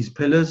of these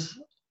pillars,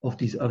 of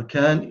these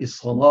arkan, is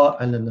salah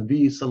ala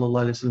nabi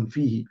sallallahu alayhi wa sallam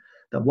fihi,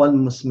 that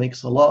one must make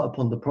salah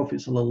upon the Prophet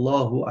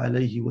sallallahu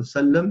alayhi wa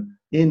sallam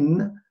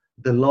in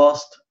the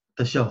last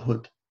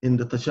tashahhud, in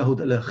the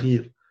tashahhud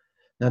al-akhir.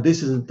 Now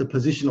this is the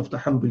position of the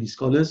Hanbali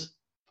scholars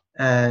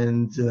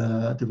and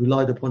the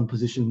relied upon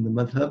position in the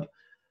madhab.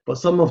 But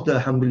some of the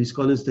Hanbali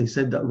scholars, they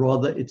said that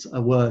rather it's a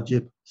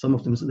wajib. Some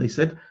of them, they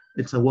said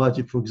it's a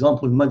wajib. For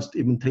example, Majd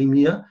ibn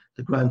Taymiyyah,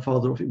 the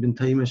grandfather of Ibn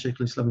Taymiyyah, Shaykh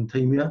al-Islam ibn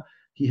Taymiyyah,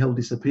 he held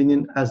this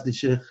opinion, as did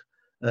Shaykh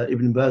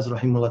Ibn Baz,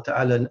 rahimahullah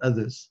ta'ala, and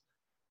others.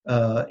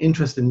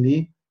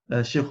 Interestingly,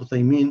 Shaykh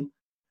Uthaymeen,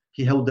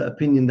 he held the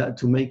opinion that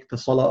to make the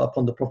salah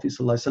upon the Prophet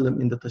sallallahu alaihi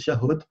wasallam in the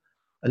tashahhud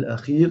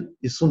al-akhir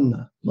is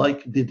sunnah,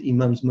 like did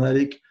Imams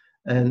Malik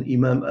and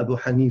Imam Abu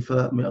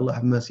Hanifa, may Allah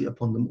have mercy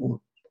upon them all.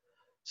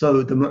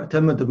 So the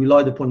mu'tamad, the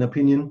relied upon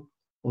opinion,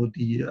 or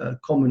the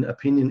common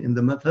opinion in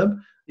the madhab,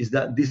 is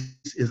that this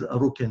is a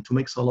rukn. To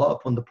make salah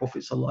upon the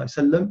Prophet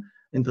ﷺ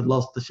in the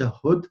last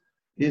tashahhud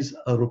is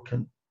a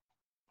rukn.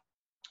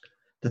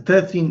 The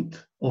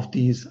 13th of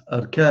these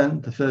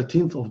arkan, the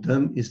 13th of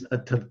them is a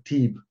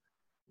tartib,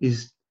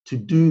 is to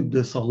do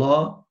the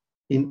salah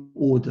in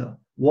order.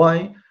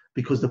 Why?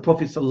 Because the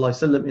Prophet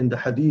ﷺ in the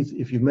hadith,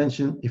 if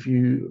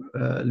you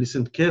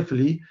listened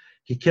carefully,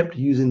 he kept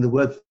using the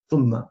word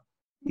thumma.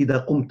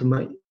 إذا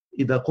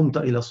قمت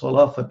إلى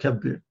الصلاة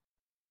فكبر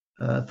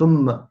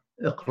ثم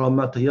اقرأ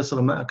ما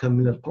تيسر معك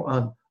من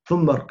القرآن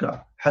ثم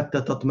اركع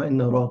حتى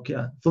تطمئن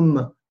راكعا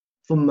ثم.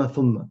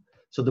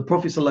 So the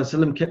Prophet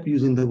ﷺ kept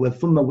using the word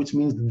thumma, which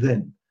means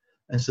then.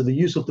 And so the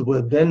use of the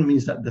word then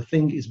means that the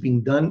thing is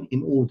being done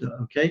in order,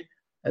 okay?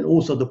 And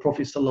also the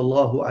Prophet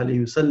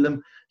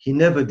ﷺ, he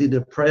never did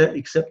a prayer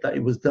except that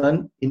it was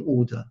done in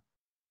order.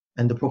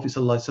 And the Prophet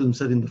ﷺ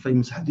said in the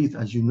famous hadith,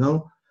 as you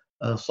know,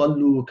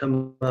 صَلُّوا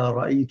كَمَا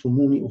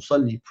رَأَيْتُمُونِي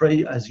أُصَلِّي,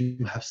 pray as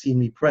you have seen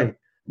me pray.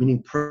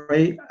 Meaning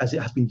pray as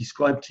it has been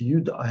described to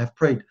you that I have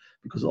prayed.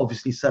 Because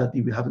obviously,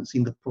 sadly, we haven't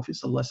seen the Prophet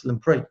ﷺ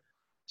pray.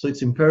 So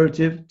it's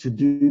imperative to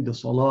do the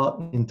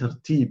salah in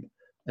tartib.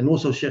 And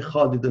also Shaykh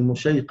Khalid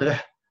al-Mushayqih,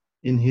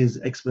 in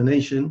his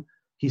explanation,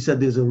 he said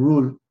there's a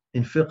rule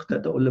in fiqh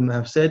that the ulama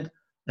have said,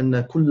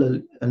 أن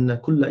كل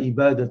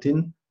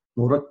إبادة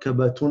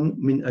مركبة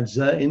من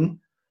أجزاء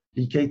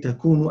لكي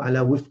تكون على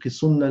وفق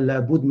السنة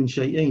لابد من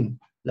شيئين،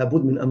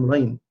 لابد من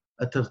أمرين،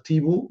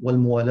 الترتيب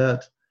والموالاة.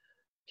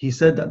 He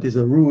said that there's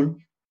a rule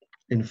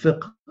in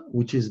fiqh,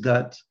 which is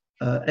that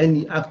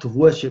any act of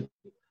worship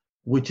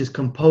which is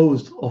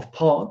composed of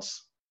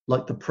parts,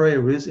 like the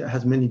prayer is, it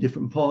has many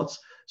different parts.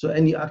 So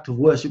any act of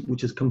worship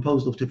which is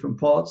composed of different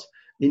parts,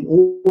 in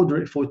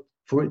order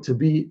for it to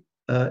be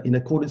in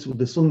accordance with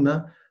the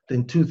Sunnah,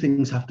 then two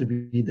things have to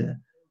be there.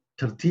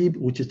 Tartib,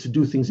 which is to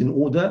do things in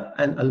order,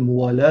 and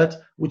al-muwalat,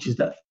 which is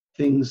that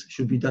things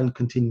should be done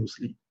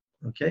continuously.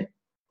 Okay.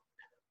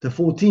 The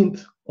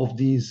 14th of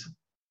these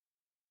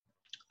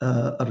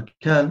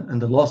arkan,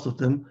 and the last of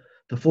them,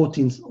 the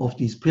 14th of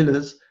these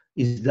pillars,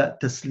 is that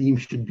taslim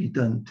should be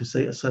done, to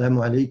say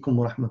assalamu alaikum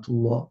wa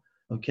rahmatullah.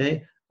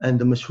 Okay. And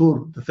the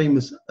mashhur, the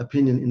famous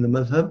opinion in the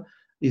madhab,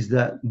 is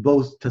that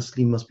both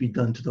taslim must be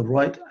done to the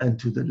right and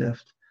to the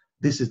left.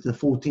 This is the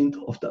 14th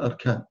of the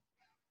arkan.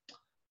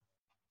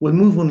 We'll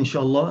move on,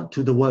 inshallah,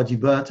 to the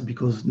wajibat,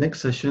 because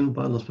next session,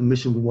 by Allah's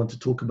permission, we want to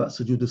talk about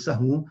sujood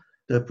al-sahwu,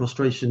 the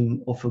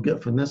prostration of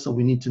forgetfulness. So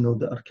we need to know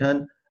the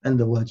arkan and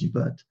the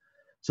wajibat.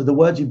 So the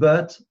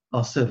wajibat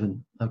are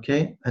 7,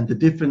 okay? And the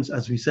difference,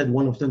 as we said,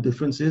 one of the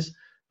differences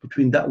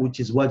between that which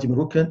is wajib and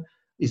rukn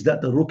is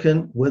that the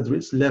rukn, whether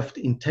it's left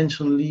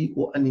intentionally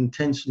or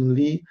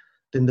unintentionally,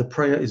 then the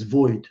prayer is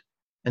void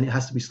and it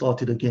has to be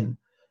started again.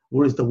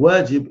 Whereas the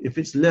wajib, if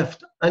it's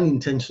left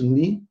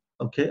unintentionally,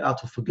 okay,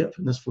 out of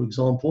forgetfulness, for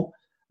example,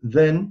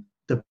 then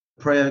the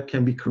prayer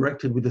can be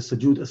corrected with the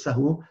sujood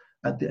as-sahwu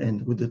at the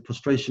end, with the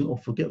prostration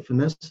of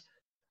forgetfulness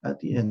at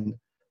the end.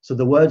 So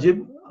the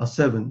wajib are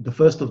 7. The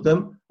first of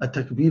them,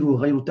 at-takbiru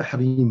ghayru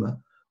tahrima.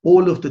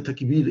 All of the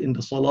takbir in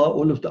the salah,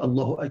 all of the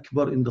Allahu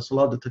Akbar in the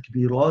salah, the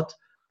takbirat,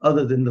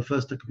 other than the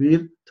first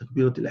takbir,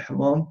 takbirat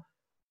al-ihram,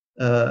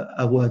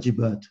 are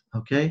wajibat.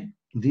 Okay,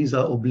 these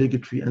are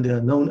obligatory and they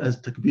are known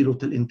as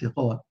takbirat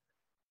al-intiqal.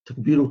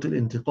 Takbirat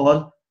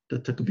al-intiqal, the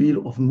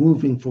takbir of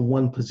moving from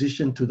one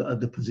position to the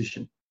other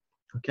position.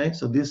 Okay,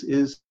 so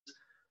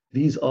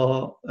these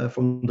are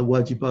from the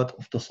wajibat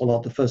of the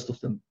salah, the first of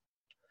them.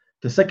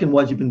 The second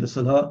wajib in the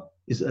salah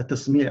is a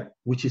tasmi',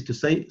 which is to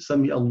say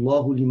Sami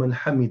Allahu liman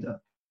hamida.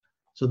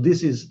 So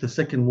this is the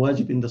second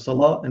wajib in the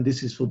salah, and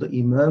this is for the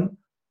imam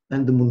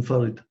and the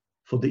munfarid.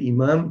 For the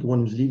imam, the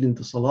one who's leading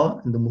the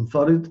salah, and the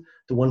munfarid,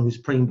 the one who's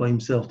praying by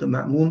himself, the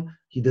ma'moom,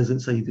 he doesn't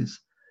say this.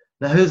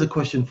 Now here's a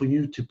question for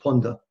you to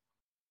ponder.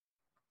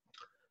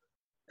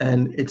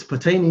 And it's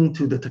pertaining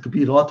to the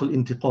takbirat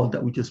al-intiqal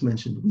that we just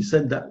mentioned. We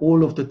said that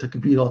all of the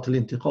takbirat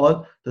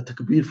al-intiqal, the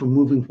takbir from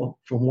moving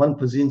from one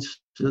position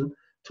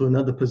to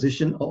another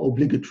position, are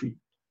obligatory.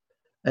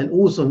 And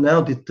also now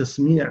the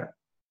tasmi',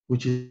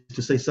 which is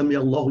to say Sami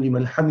Allahu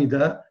liman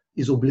hamida,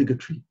 is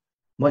obligatory.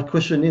 My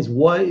question is,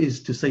 why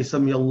is to say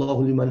Sami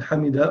Allahu liman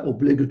hamida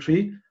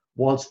obligatory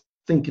whilst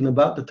thinking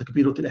about the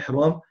takbirat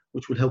al-ihram,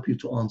 which will help you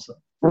to answer?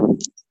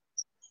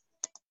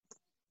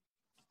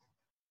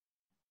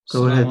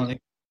 Go ahead.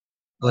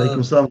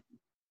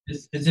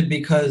 Is it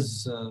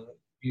because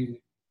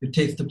it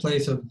takes the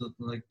place of the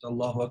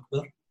Allahu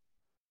Akbar?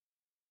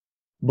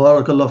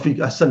 Barakallah fiqh,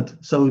 ahsant.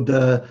 So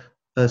the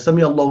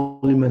Sami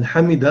Allahu liman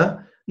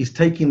hamida is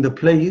taking the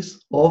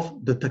place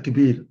of the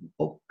takbir,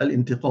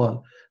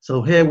 al-intiqal.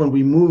 So here when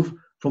we move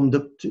from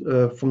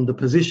the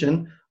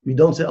position, we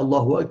don't say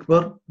Allahu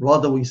Akbar,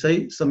 rather we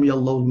say Sami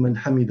Allahu liman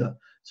hamida.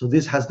 So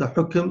this has the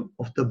hukm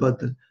of the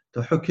badal,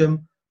 the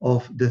hukm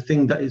of the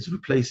thing that is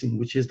replacing,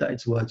 which is that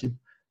it's wajib.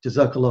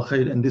 Jazakallah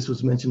khair, and this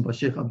was mentioned by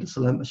Shaykh Abdul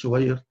Salam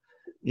Ash-Shuwayr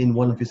in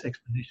one of his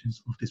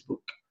explanations of this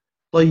book.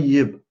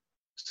 Tayyib.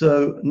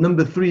 So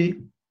number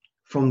 3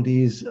 from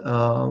these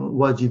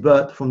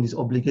wajibat, from these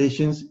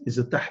obligations, is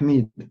a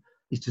tahmid,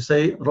 is to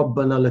say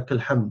Rabbana lakal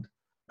hamd.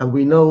 And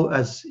we know,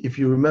 as if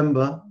you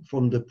remember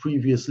from the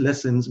previous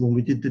lessons when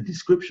we did the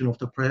description of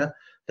the prayer,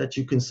 that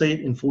you can say it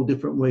in 4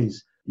 different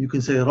ways. You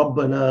can say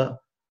Rabbana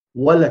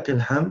wa lakal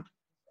hamd,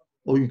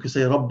 or you can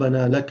say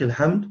Rabbana lakal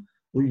hamd,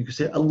 or you could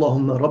say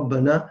Allahumma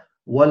Rabbana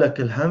wa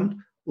lakal hamd,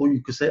 or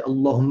you could say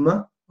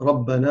Allahumma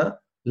Rabbana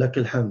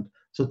lakal hamd.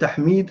 So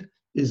tahmid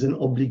is an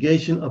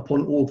obligation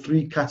upon all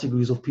 3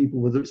 categories of people,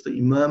 whether it's the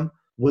imam,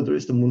 whether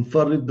it's the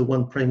munfarid, the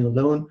one praying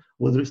alone,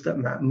 whether it's the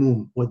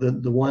ma'moom, whether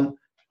the one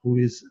who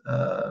is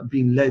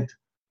being led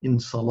in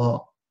salah.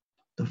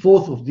 The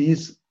 4th of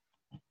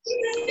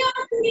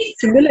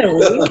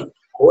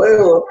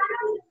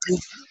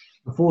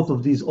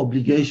these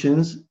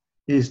obligations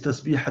is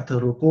tasbihat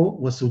al-ruku'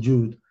 wa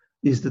sujood,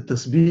 is the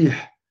tasbih,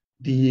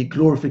 the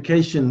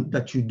glorification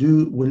that you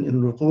do when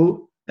in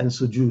ruku' and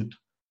sujood.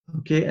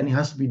 Okay, and it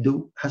has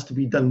to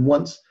be done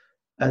once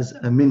as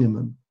a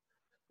minimum.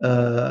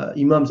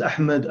 Imams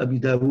Ahmad, Abi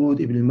Dawood,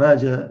 Ibn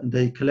Majah,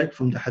 they collect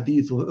from the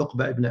hadith of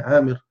Uqba ibn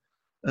Amir.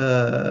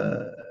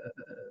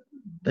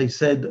 They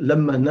said,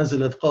 لما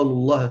نزلت قال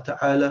الله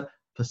تعالى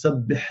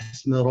فسبح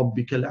اسم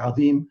ربك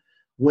العظيم.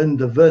 When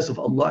the verse of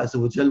Allah Azza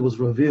wa Jal was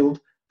revealed,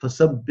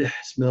 فسبح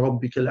اسم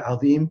ربك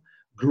العظيم,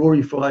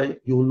 glorify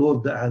your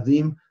Lord the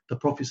Azim. The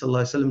Prophet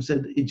ﷺ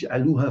said,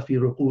 اجعلوها في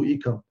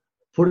ركوعكم,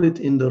 put it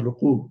in the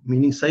ruku',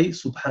 meaning say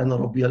Subhana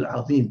Rabbiyal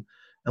Azim.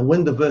 And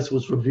when the verse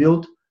was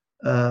revealed,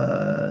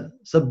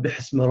 Sabbih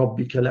isma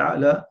rabbika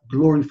al-a'la,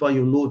 glorify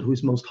your Lord who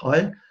is most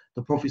high,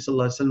 the Prophet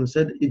ﷺ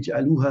said,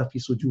 Ij'aluha fi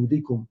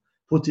sujudikum,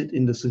 put it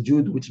in the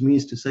sujood, which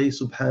means to say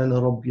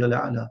Subhana Rabbiyal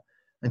a'la.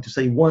 And to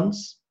say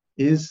once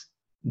is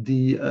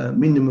the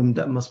minimum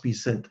that must be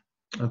said.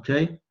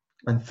 Okay?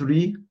 And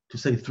 3, to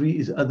say 3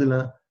 is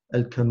adna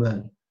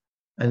al-kamal.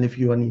 And if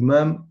you're an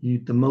imam,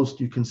 the most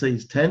you can say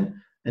is 10.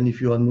 And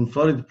if you are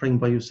munfarid, praying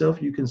by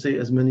yourself, you can say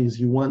as many as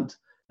you want.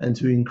 And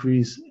to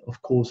increase,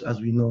 of course, as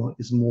we know,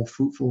 is more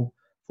fruitful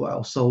for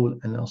our soul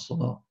and our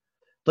salah.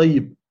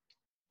 طيب.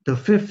 The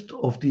fifth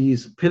of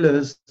these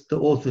pillars, the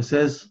author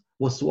says,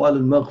 وَسُؤَالُ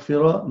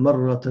الْمَغْفِرَةِ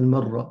مَرَّةً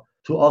مَرَّةً,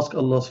 to ask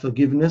Allah's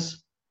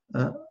forgiveness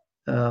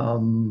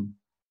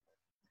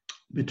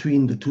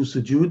between the two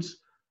sujuds,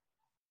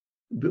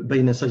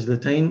 بين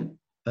سجدتين,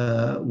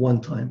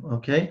 one time,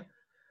 okay?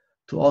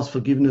 To ask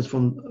forgiveness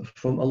from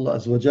Allah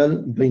Azza wa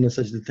Jal, بين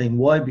سجدتين.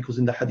 Why? Because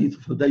in the hadith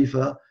of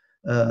Hudayfa,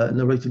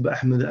 narrated by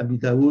Ahmad Abi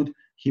Dawood,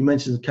 he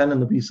mentions, كان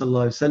النبي صلى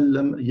الله عليه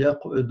وسلم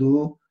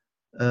يقعد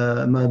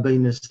ما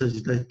بين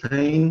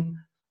السجدتين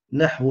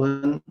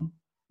نحوا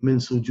من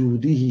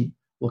سجوده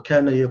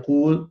وكان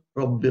يقول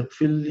رب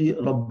اغفر لي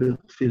رب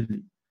اغفر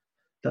لي.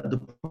 That the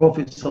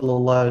Prophet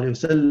sallallahu alaihi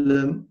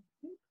wasallam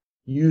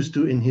used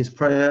to in his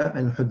prayer,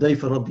 and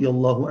Hudayfa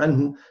radiyallahu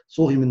anhu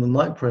saw him in the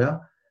night prayer,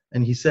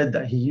 and he said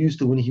that he used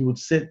to, when he would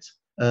sit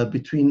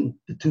between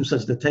the two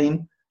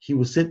sajdatain, he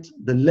would sit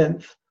the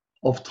length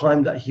of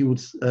time that he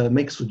would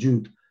make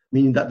sujood,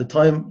 meaning that the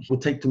time he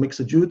would take to make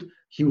sujood,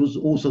 he would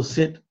also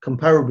sit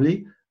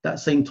comparably that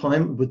same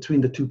time between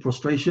the two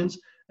prostrations,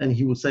 and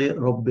he would say,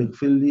 Rabbi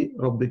gfirli,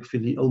 Rabbi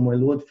gfirli, oh my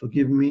Lord,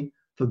 forgive me,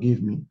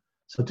 forgive me.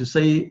 So to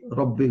say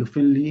Rabbi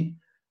gfirli,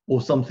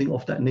 or something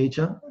of that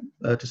nature,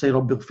 to say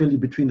Rabbi gfirli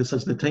between the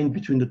sajdatain,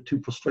 between the two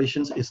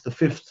prostrations, is the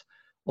fifth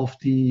of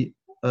the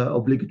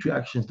obligatory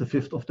actions, the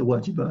fifth of the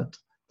wajibat.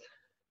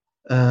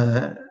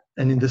 And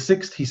in the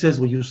sixth, he says,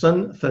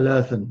 وَيُسَنْ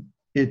ثَلَاثًا,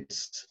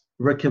 it's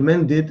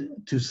recommended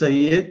to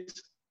say it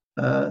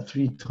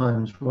 3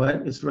 times,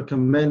 right? It's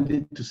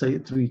recommended to say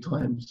it 3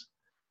 times.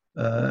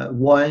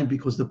 Why?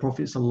 Because the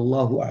Prophet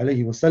sallallahu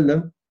alaihi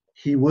wasallam,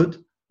 he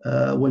would,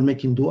 when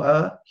making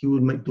dua, he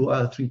would make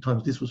dua 3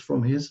 times. This was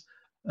from his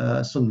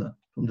sunnah,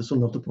 from the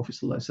sunnah of the Prophet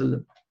sallallahu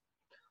alaihi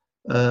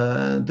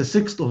wasallam. The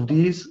sixth of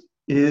these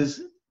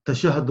is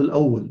tashahhud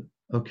al-awwal.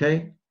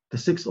 Okay, the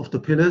sixth of the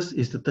pillars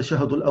is the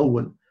tashahhud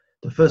al-awwal,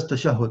 the first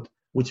tashahhud,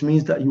 which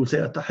means that you will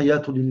say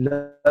at-tahiyyatu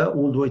lillah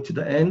all the way to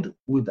the end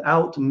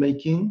without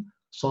making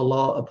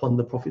salah upon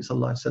the Prophet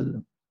sallallahu alaihi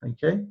wasallam.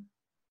 Okay,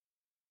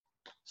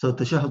 so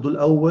tashahhud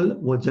al-awwal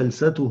wa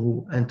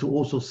jalsatuhu, and to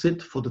also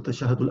sit for the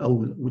tashahhud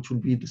al-awwal, which will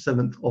be the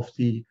 7th of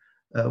the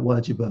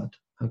wajibat.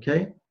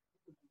 Okay,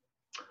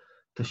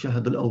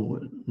 tashahhud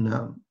al-awwal.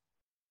 Now,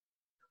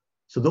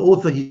 so the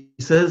author, he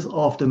says,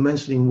 after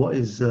mentioning what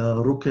is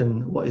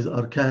rukn, what is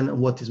arkan, and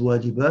what is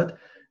wajibat,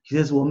 he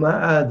says,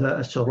 وَمَا عَادَ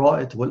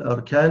الشَّرَائِطِ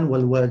وَالْأَرْكَانِ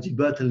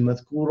وَالْوَاجِبَاتِ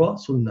الْمَذْكُورَةِ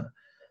سُنَّةً.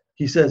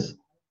 He says,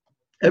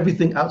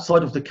 everything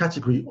outside of the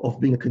category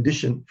of being a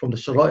condition, from the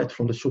shara'it,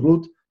 from the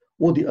shurut,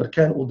 or the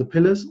arkan, or the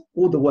pillars,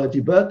 or the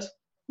wajibat,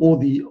 or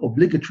the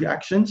obligatory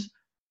actions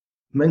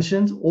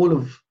mentioned, all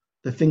of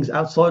the things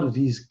outside of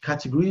these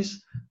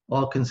categories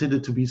are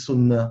considered to be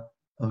sunnah.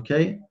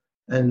 Okay,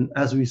 and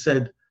as we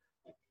said,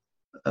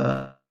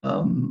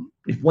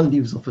 if one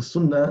leaves off a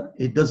sunnah,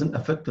 it doesn't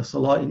affect the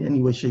salah in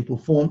any way, shape or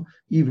form,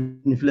 even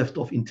if left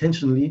off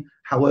intentionally.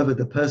 However,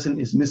 the person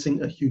is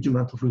missing a huge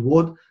amount of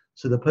reward,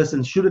 so the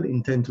person shouldn't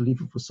intend to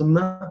leave off a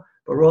sunnah,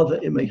 but rather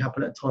it may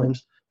happen at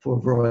times for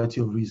a variety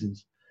of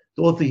reasons.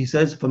 The author, he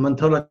says, فَمَنْ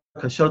تَرَكَ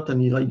شَرْطًا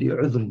لِغَيْرِ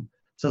عُذْرٍ.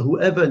 So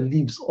whoever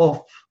leaves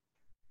off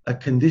a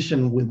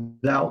condition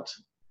without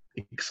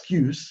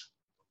excuse,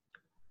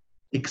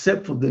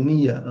 except for the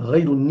niyyah,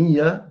 غَيْرُ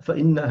النِّيَّةِ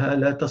فَإِنَّهَا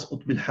لَا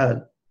تَسْقُطْ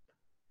بِالْحَالِ.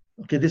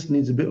 Okay, this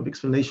needs a bit of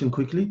explanation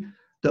quickly.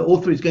 The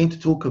author is going to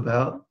talk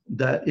about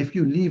that if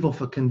you leave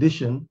off a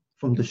condition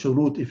from the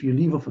shurut, if you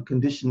leave off a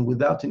condition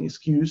without an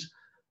excuse,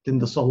 then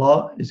the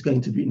salah is going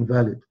to be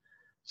invalid.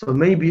 So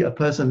maybe a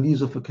person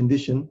leaves off a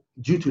condition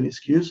due to an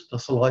excuse, the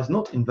salah is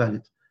not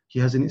invalid. He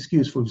has an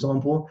excuse. For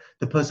example,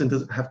 the person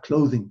doesn't have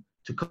clothing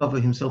to cover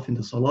himself in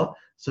the salah,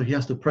 so he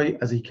has to pray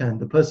as he can.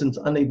 The person's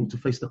unable to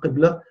face the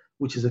qibla,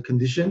 which is a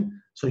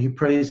condition, so he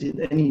prays in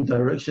any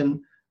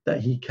direction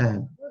that he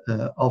can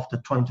after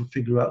trying to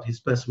figure out his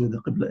best where the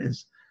qibla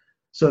is.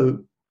 So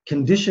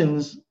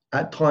conditions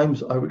at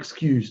times are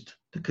excused.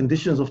 The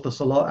conditions of the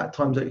salah at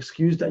times are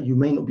excused that you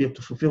may not be able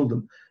to fulfill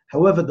them.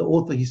 However, the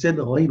author, he said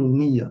غَيْرُ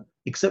النِّيَّةِ,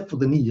 except for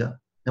the niyyah.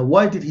 Now,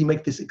 why did he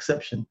make this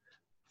exception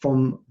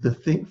from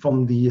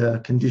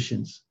the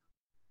conditions?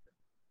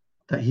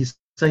 That he's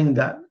saying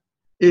that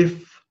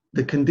if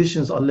the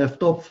conditions are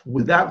left off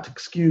without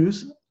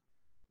excuse,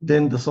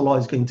 then the salah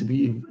is going to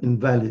be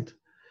invalid.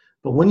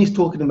 But when he's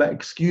talking about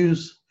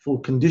excuse for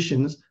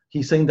conditions,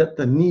 he's saying that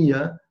the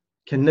niyyah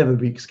can never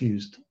be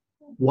excused.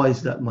 Why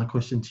is that, my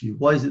question to you?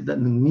 Why is it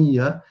that the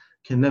niyyah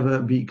can never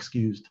be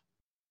excused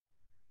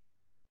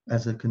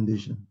as a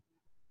condition?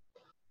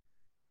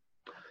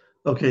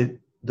 Okay,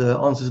 the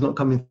answer is not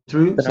coming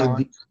through. So,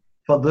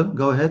 Fadl,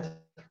 go ahead.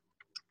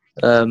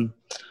 Assalamu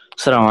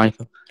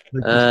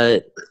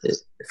alaikum.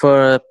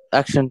 For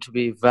action to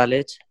be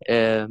valid,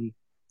 there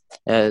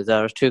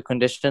are 2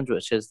 conditions,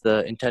 which is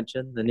the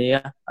intention, the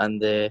niyyah,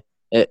 and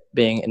it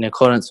being in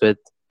accordance with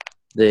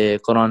the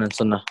Quran and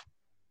Sunnah.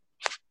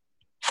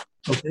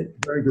 Okay,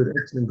 very good,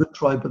 excellent, good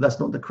try, but that's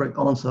not the correct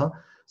answer.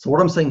 So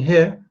what I'm saying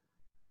here,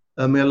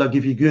 may Allah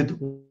give you good.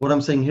 What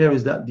I'm saying here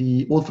is that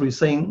the author is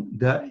saying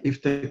that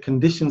if the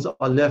conditions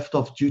are left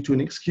off due to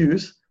an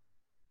excuse,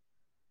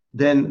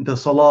 then the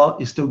salah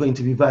is still going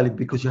to be valid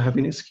because you have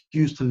an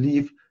excuse to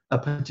leave a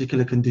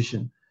particular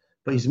condition.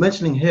 But he's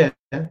mentioning here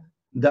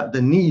that the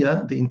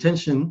niyyah, the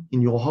intention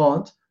in your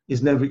heart,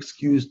 is never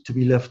excused to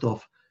be left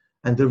off.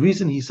 And the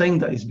reason he's saying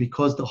that is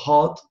because the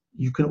heart,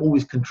 you can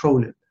always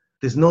control it.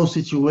 There's no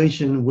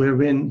situation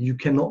wherein you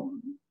cannot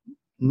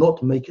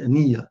not make a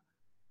niyyah.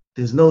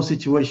 There's no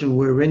situation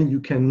wherein you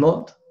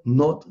cannot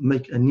not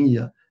make a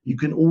niyyah. You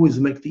can always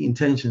make the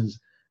intentions.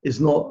 It's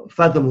not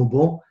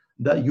fathomable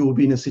that you will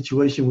be in a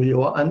situation where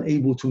you are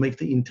unable to make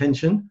the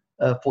intention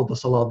for the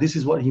salah. This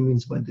is what he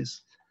means by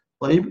this.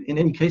 In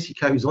any case, he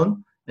carries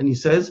on and he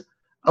says,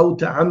 أو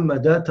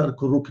تعمد ترك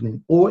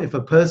ركن, or if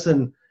a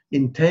person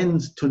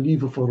intends to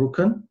leave for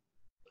rukn,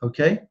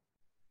 okay?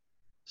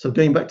 So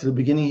going back to the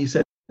beginning, he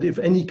said, if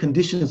any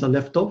conditions are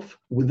left off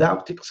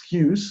without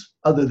excuse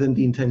other than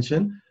the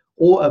intention,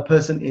 or a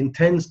person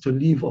intends to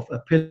leave off a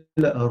pillar,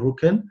 a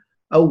rukn,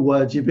 أو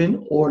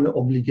واجب, or an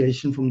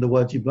obligation from the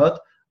wajibat,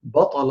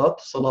 بطلت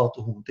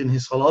صلاته, then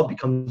his salah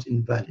becomes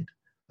invalid.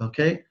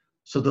 Okay?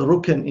 So the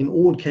rukn in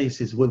all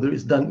cases, whether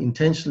it's done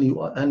intentionally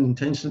or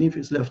unintentionally, if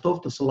it's left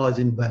off, the salah is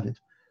invalid.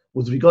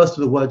 With regards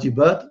to the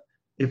wajibat,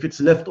 if it's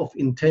left off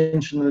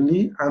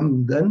intentionally,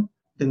 amdan,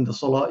 then the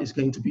salah is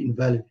going to be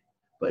invalid.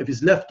 But if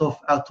it's left off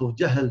out of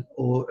jahl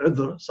or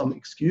udhr, some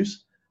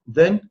excuse,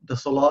 then the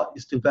salah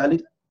is still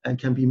valid and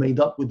can be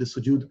made up with the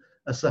sujood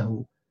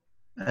as-sahwu.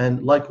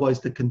 And likewise,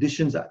 the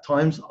conditions at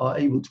times are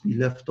able to be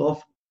left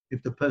off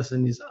if the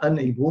person is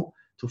unable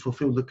to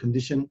fulfill the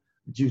condition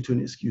due to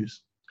an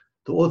excuse.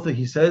 The author,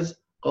 he says,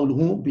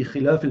 قَوْلُهُ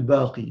بِخِلَافِ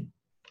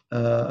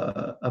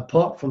الْبَاقِي,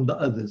 apart from the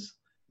others,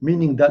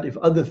 meaning that if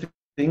other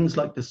things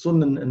like the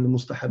sunnah and the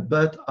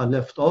mustahabbat are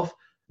left off,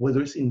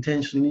 whether it's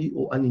intentionally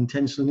or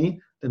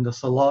unintentionally, then the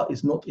salah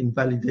is not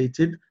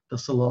invalidated. The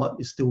salah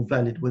is still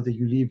valid, whether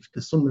you leave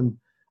the sunnah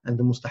and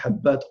the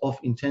mustahabbat off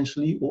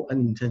intentionally or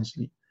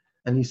unintentionally.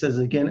 And he says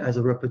again as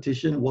a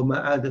repetition,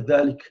 وَمَا عَادَ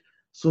ذَلِكَ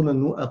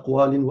سُنَنُ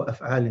أَقْوَالٍ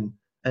وَأَفْعَالٍ.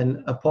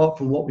 And apart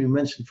from what we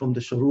mentioned from the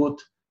shurut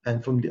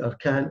and from the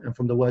arkan and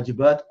from the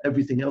wajibat,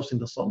 everything else in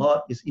the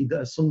salah is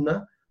either a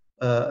sunnah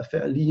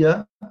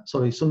fi'liya,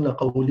 sunnah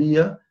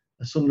qawliya,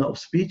 a sunnah of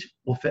speech,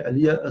 or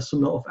fi'liya, a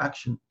sunnah of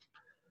action.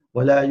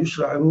 وَلَا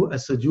يُشْرَعُ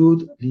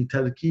السَّجُودُ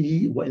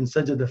لِتَرْكِهِ وَإِنْ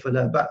سَجَدَ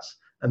فَلَا بَأْسٍ.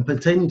 And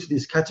pertaining to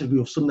this category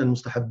of sunnah and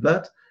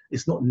mustahabbat,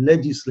 it's not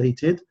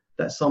legislated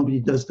that somebody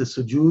does the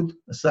sujood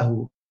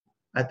as-sahwu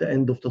at the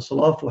end of the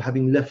salah for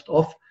having left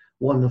off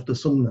one of the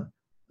sunnah.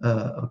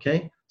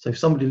 Okay, so if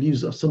somebody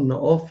leaves a sunnah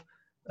off,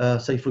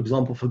 say for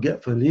example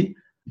forgetfully,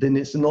 then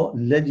it's not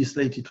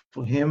legislated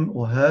for him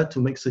or her to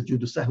make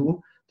sujood as-sahwu,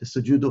 the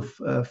sujood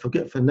of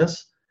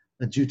forgetfulness,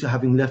 due to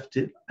having left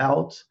it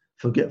out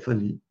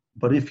forgetfully.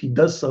 But if he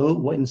does so,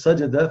 وَإِن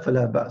سَجَدَ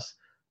فَلَا بَأْسٍ.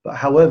 But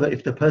however,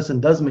 if the person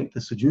does make the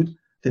sujood,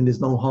 then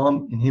there's no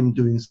harm in him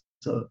doing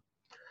so.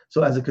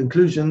 So as a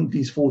conclusion,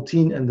 these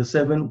 14 and the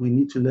 7, we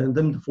need to learn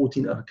them, the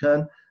 14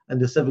 arkan and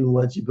the 7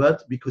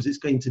 wajibat, because it's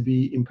going to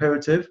be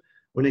imperative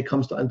when it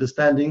comes to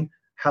understanding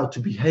how to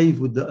behave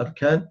with the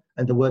arkan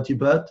and the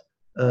wajibat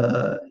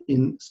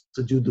in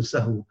sujood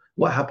al-sahwu.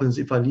 What happens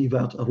if I leave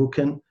out a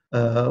rukn?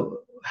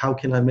 How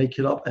can I make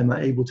it up? Am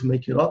I able to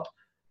make it up?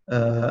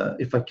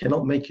 If I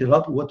cannot make it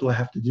up, what do I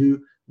have to do?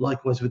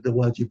 Likewise with the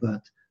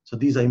wajibat. So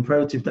these are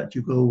imperative that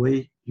you go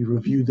away, you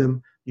review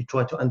them, you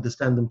try to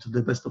understand them to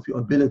the best of your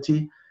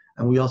ability.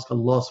 And we ask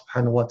Allah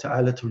subhanahu wa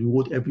ta'ala to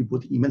reward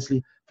everybody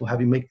immensely for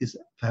having made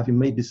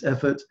this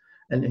effort.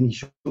 And any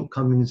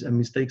shortcomings and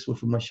mistakes were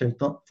from my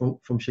shaitan,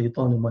 from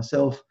shaitan and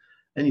myself.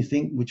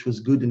 Anything which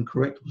was good and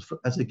correct was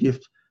as a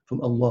gift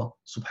from Allah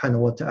subhanahu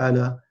wa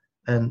ta'ala.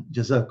 And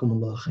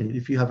jazakumullah khair.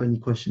 If you have any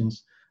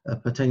questions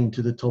pertaining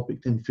to the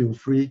topic, then feel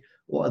free,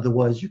 or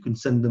otherwise you can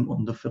send them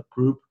on the fiqh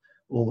group,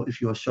 or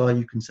if you are shy,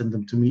 you can send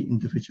them to me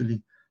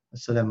individually.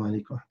 Assalamu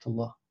alaikum wa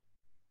rahmatullah.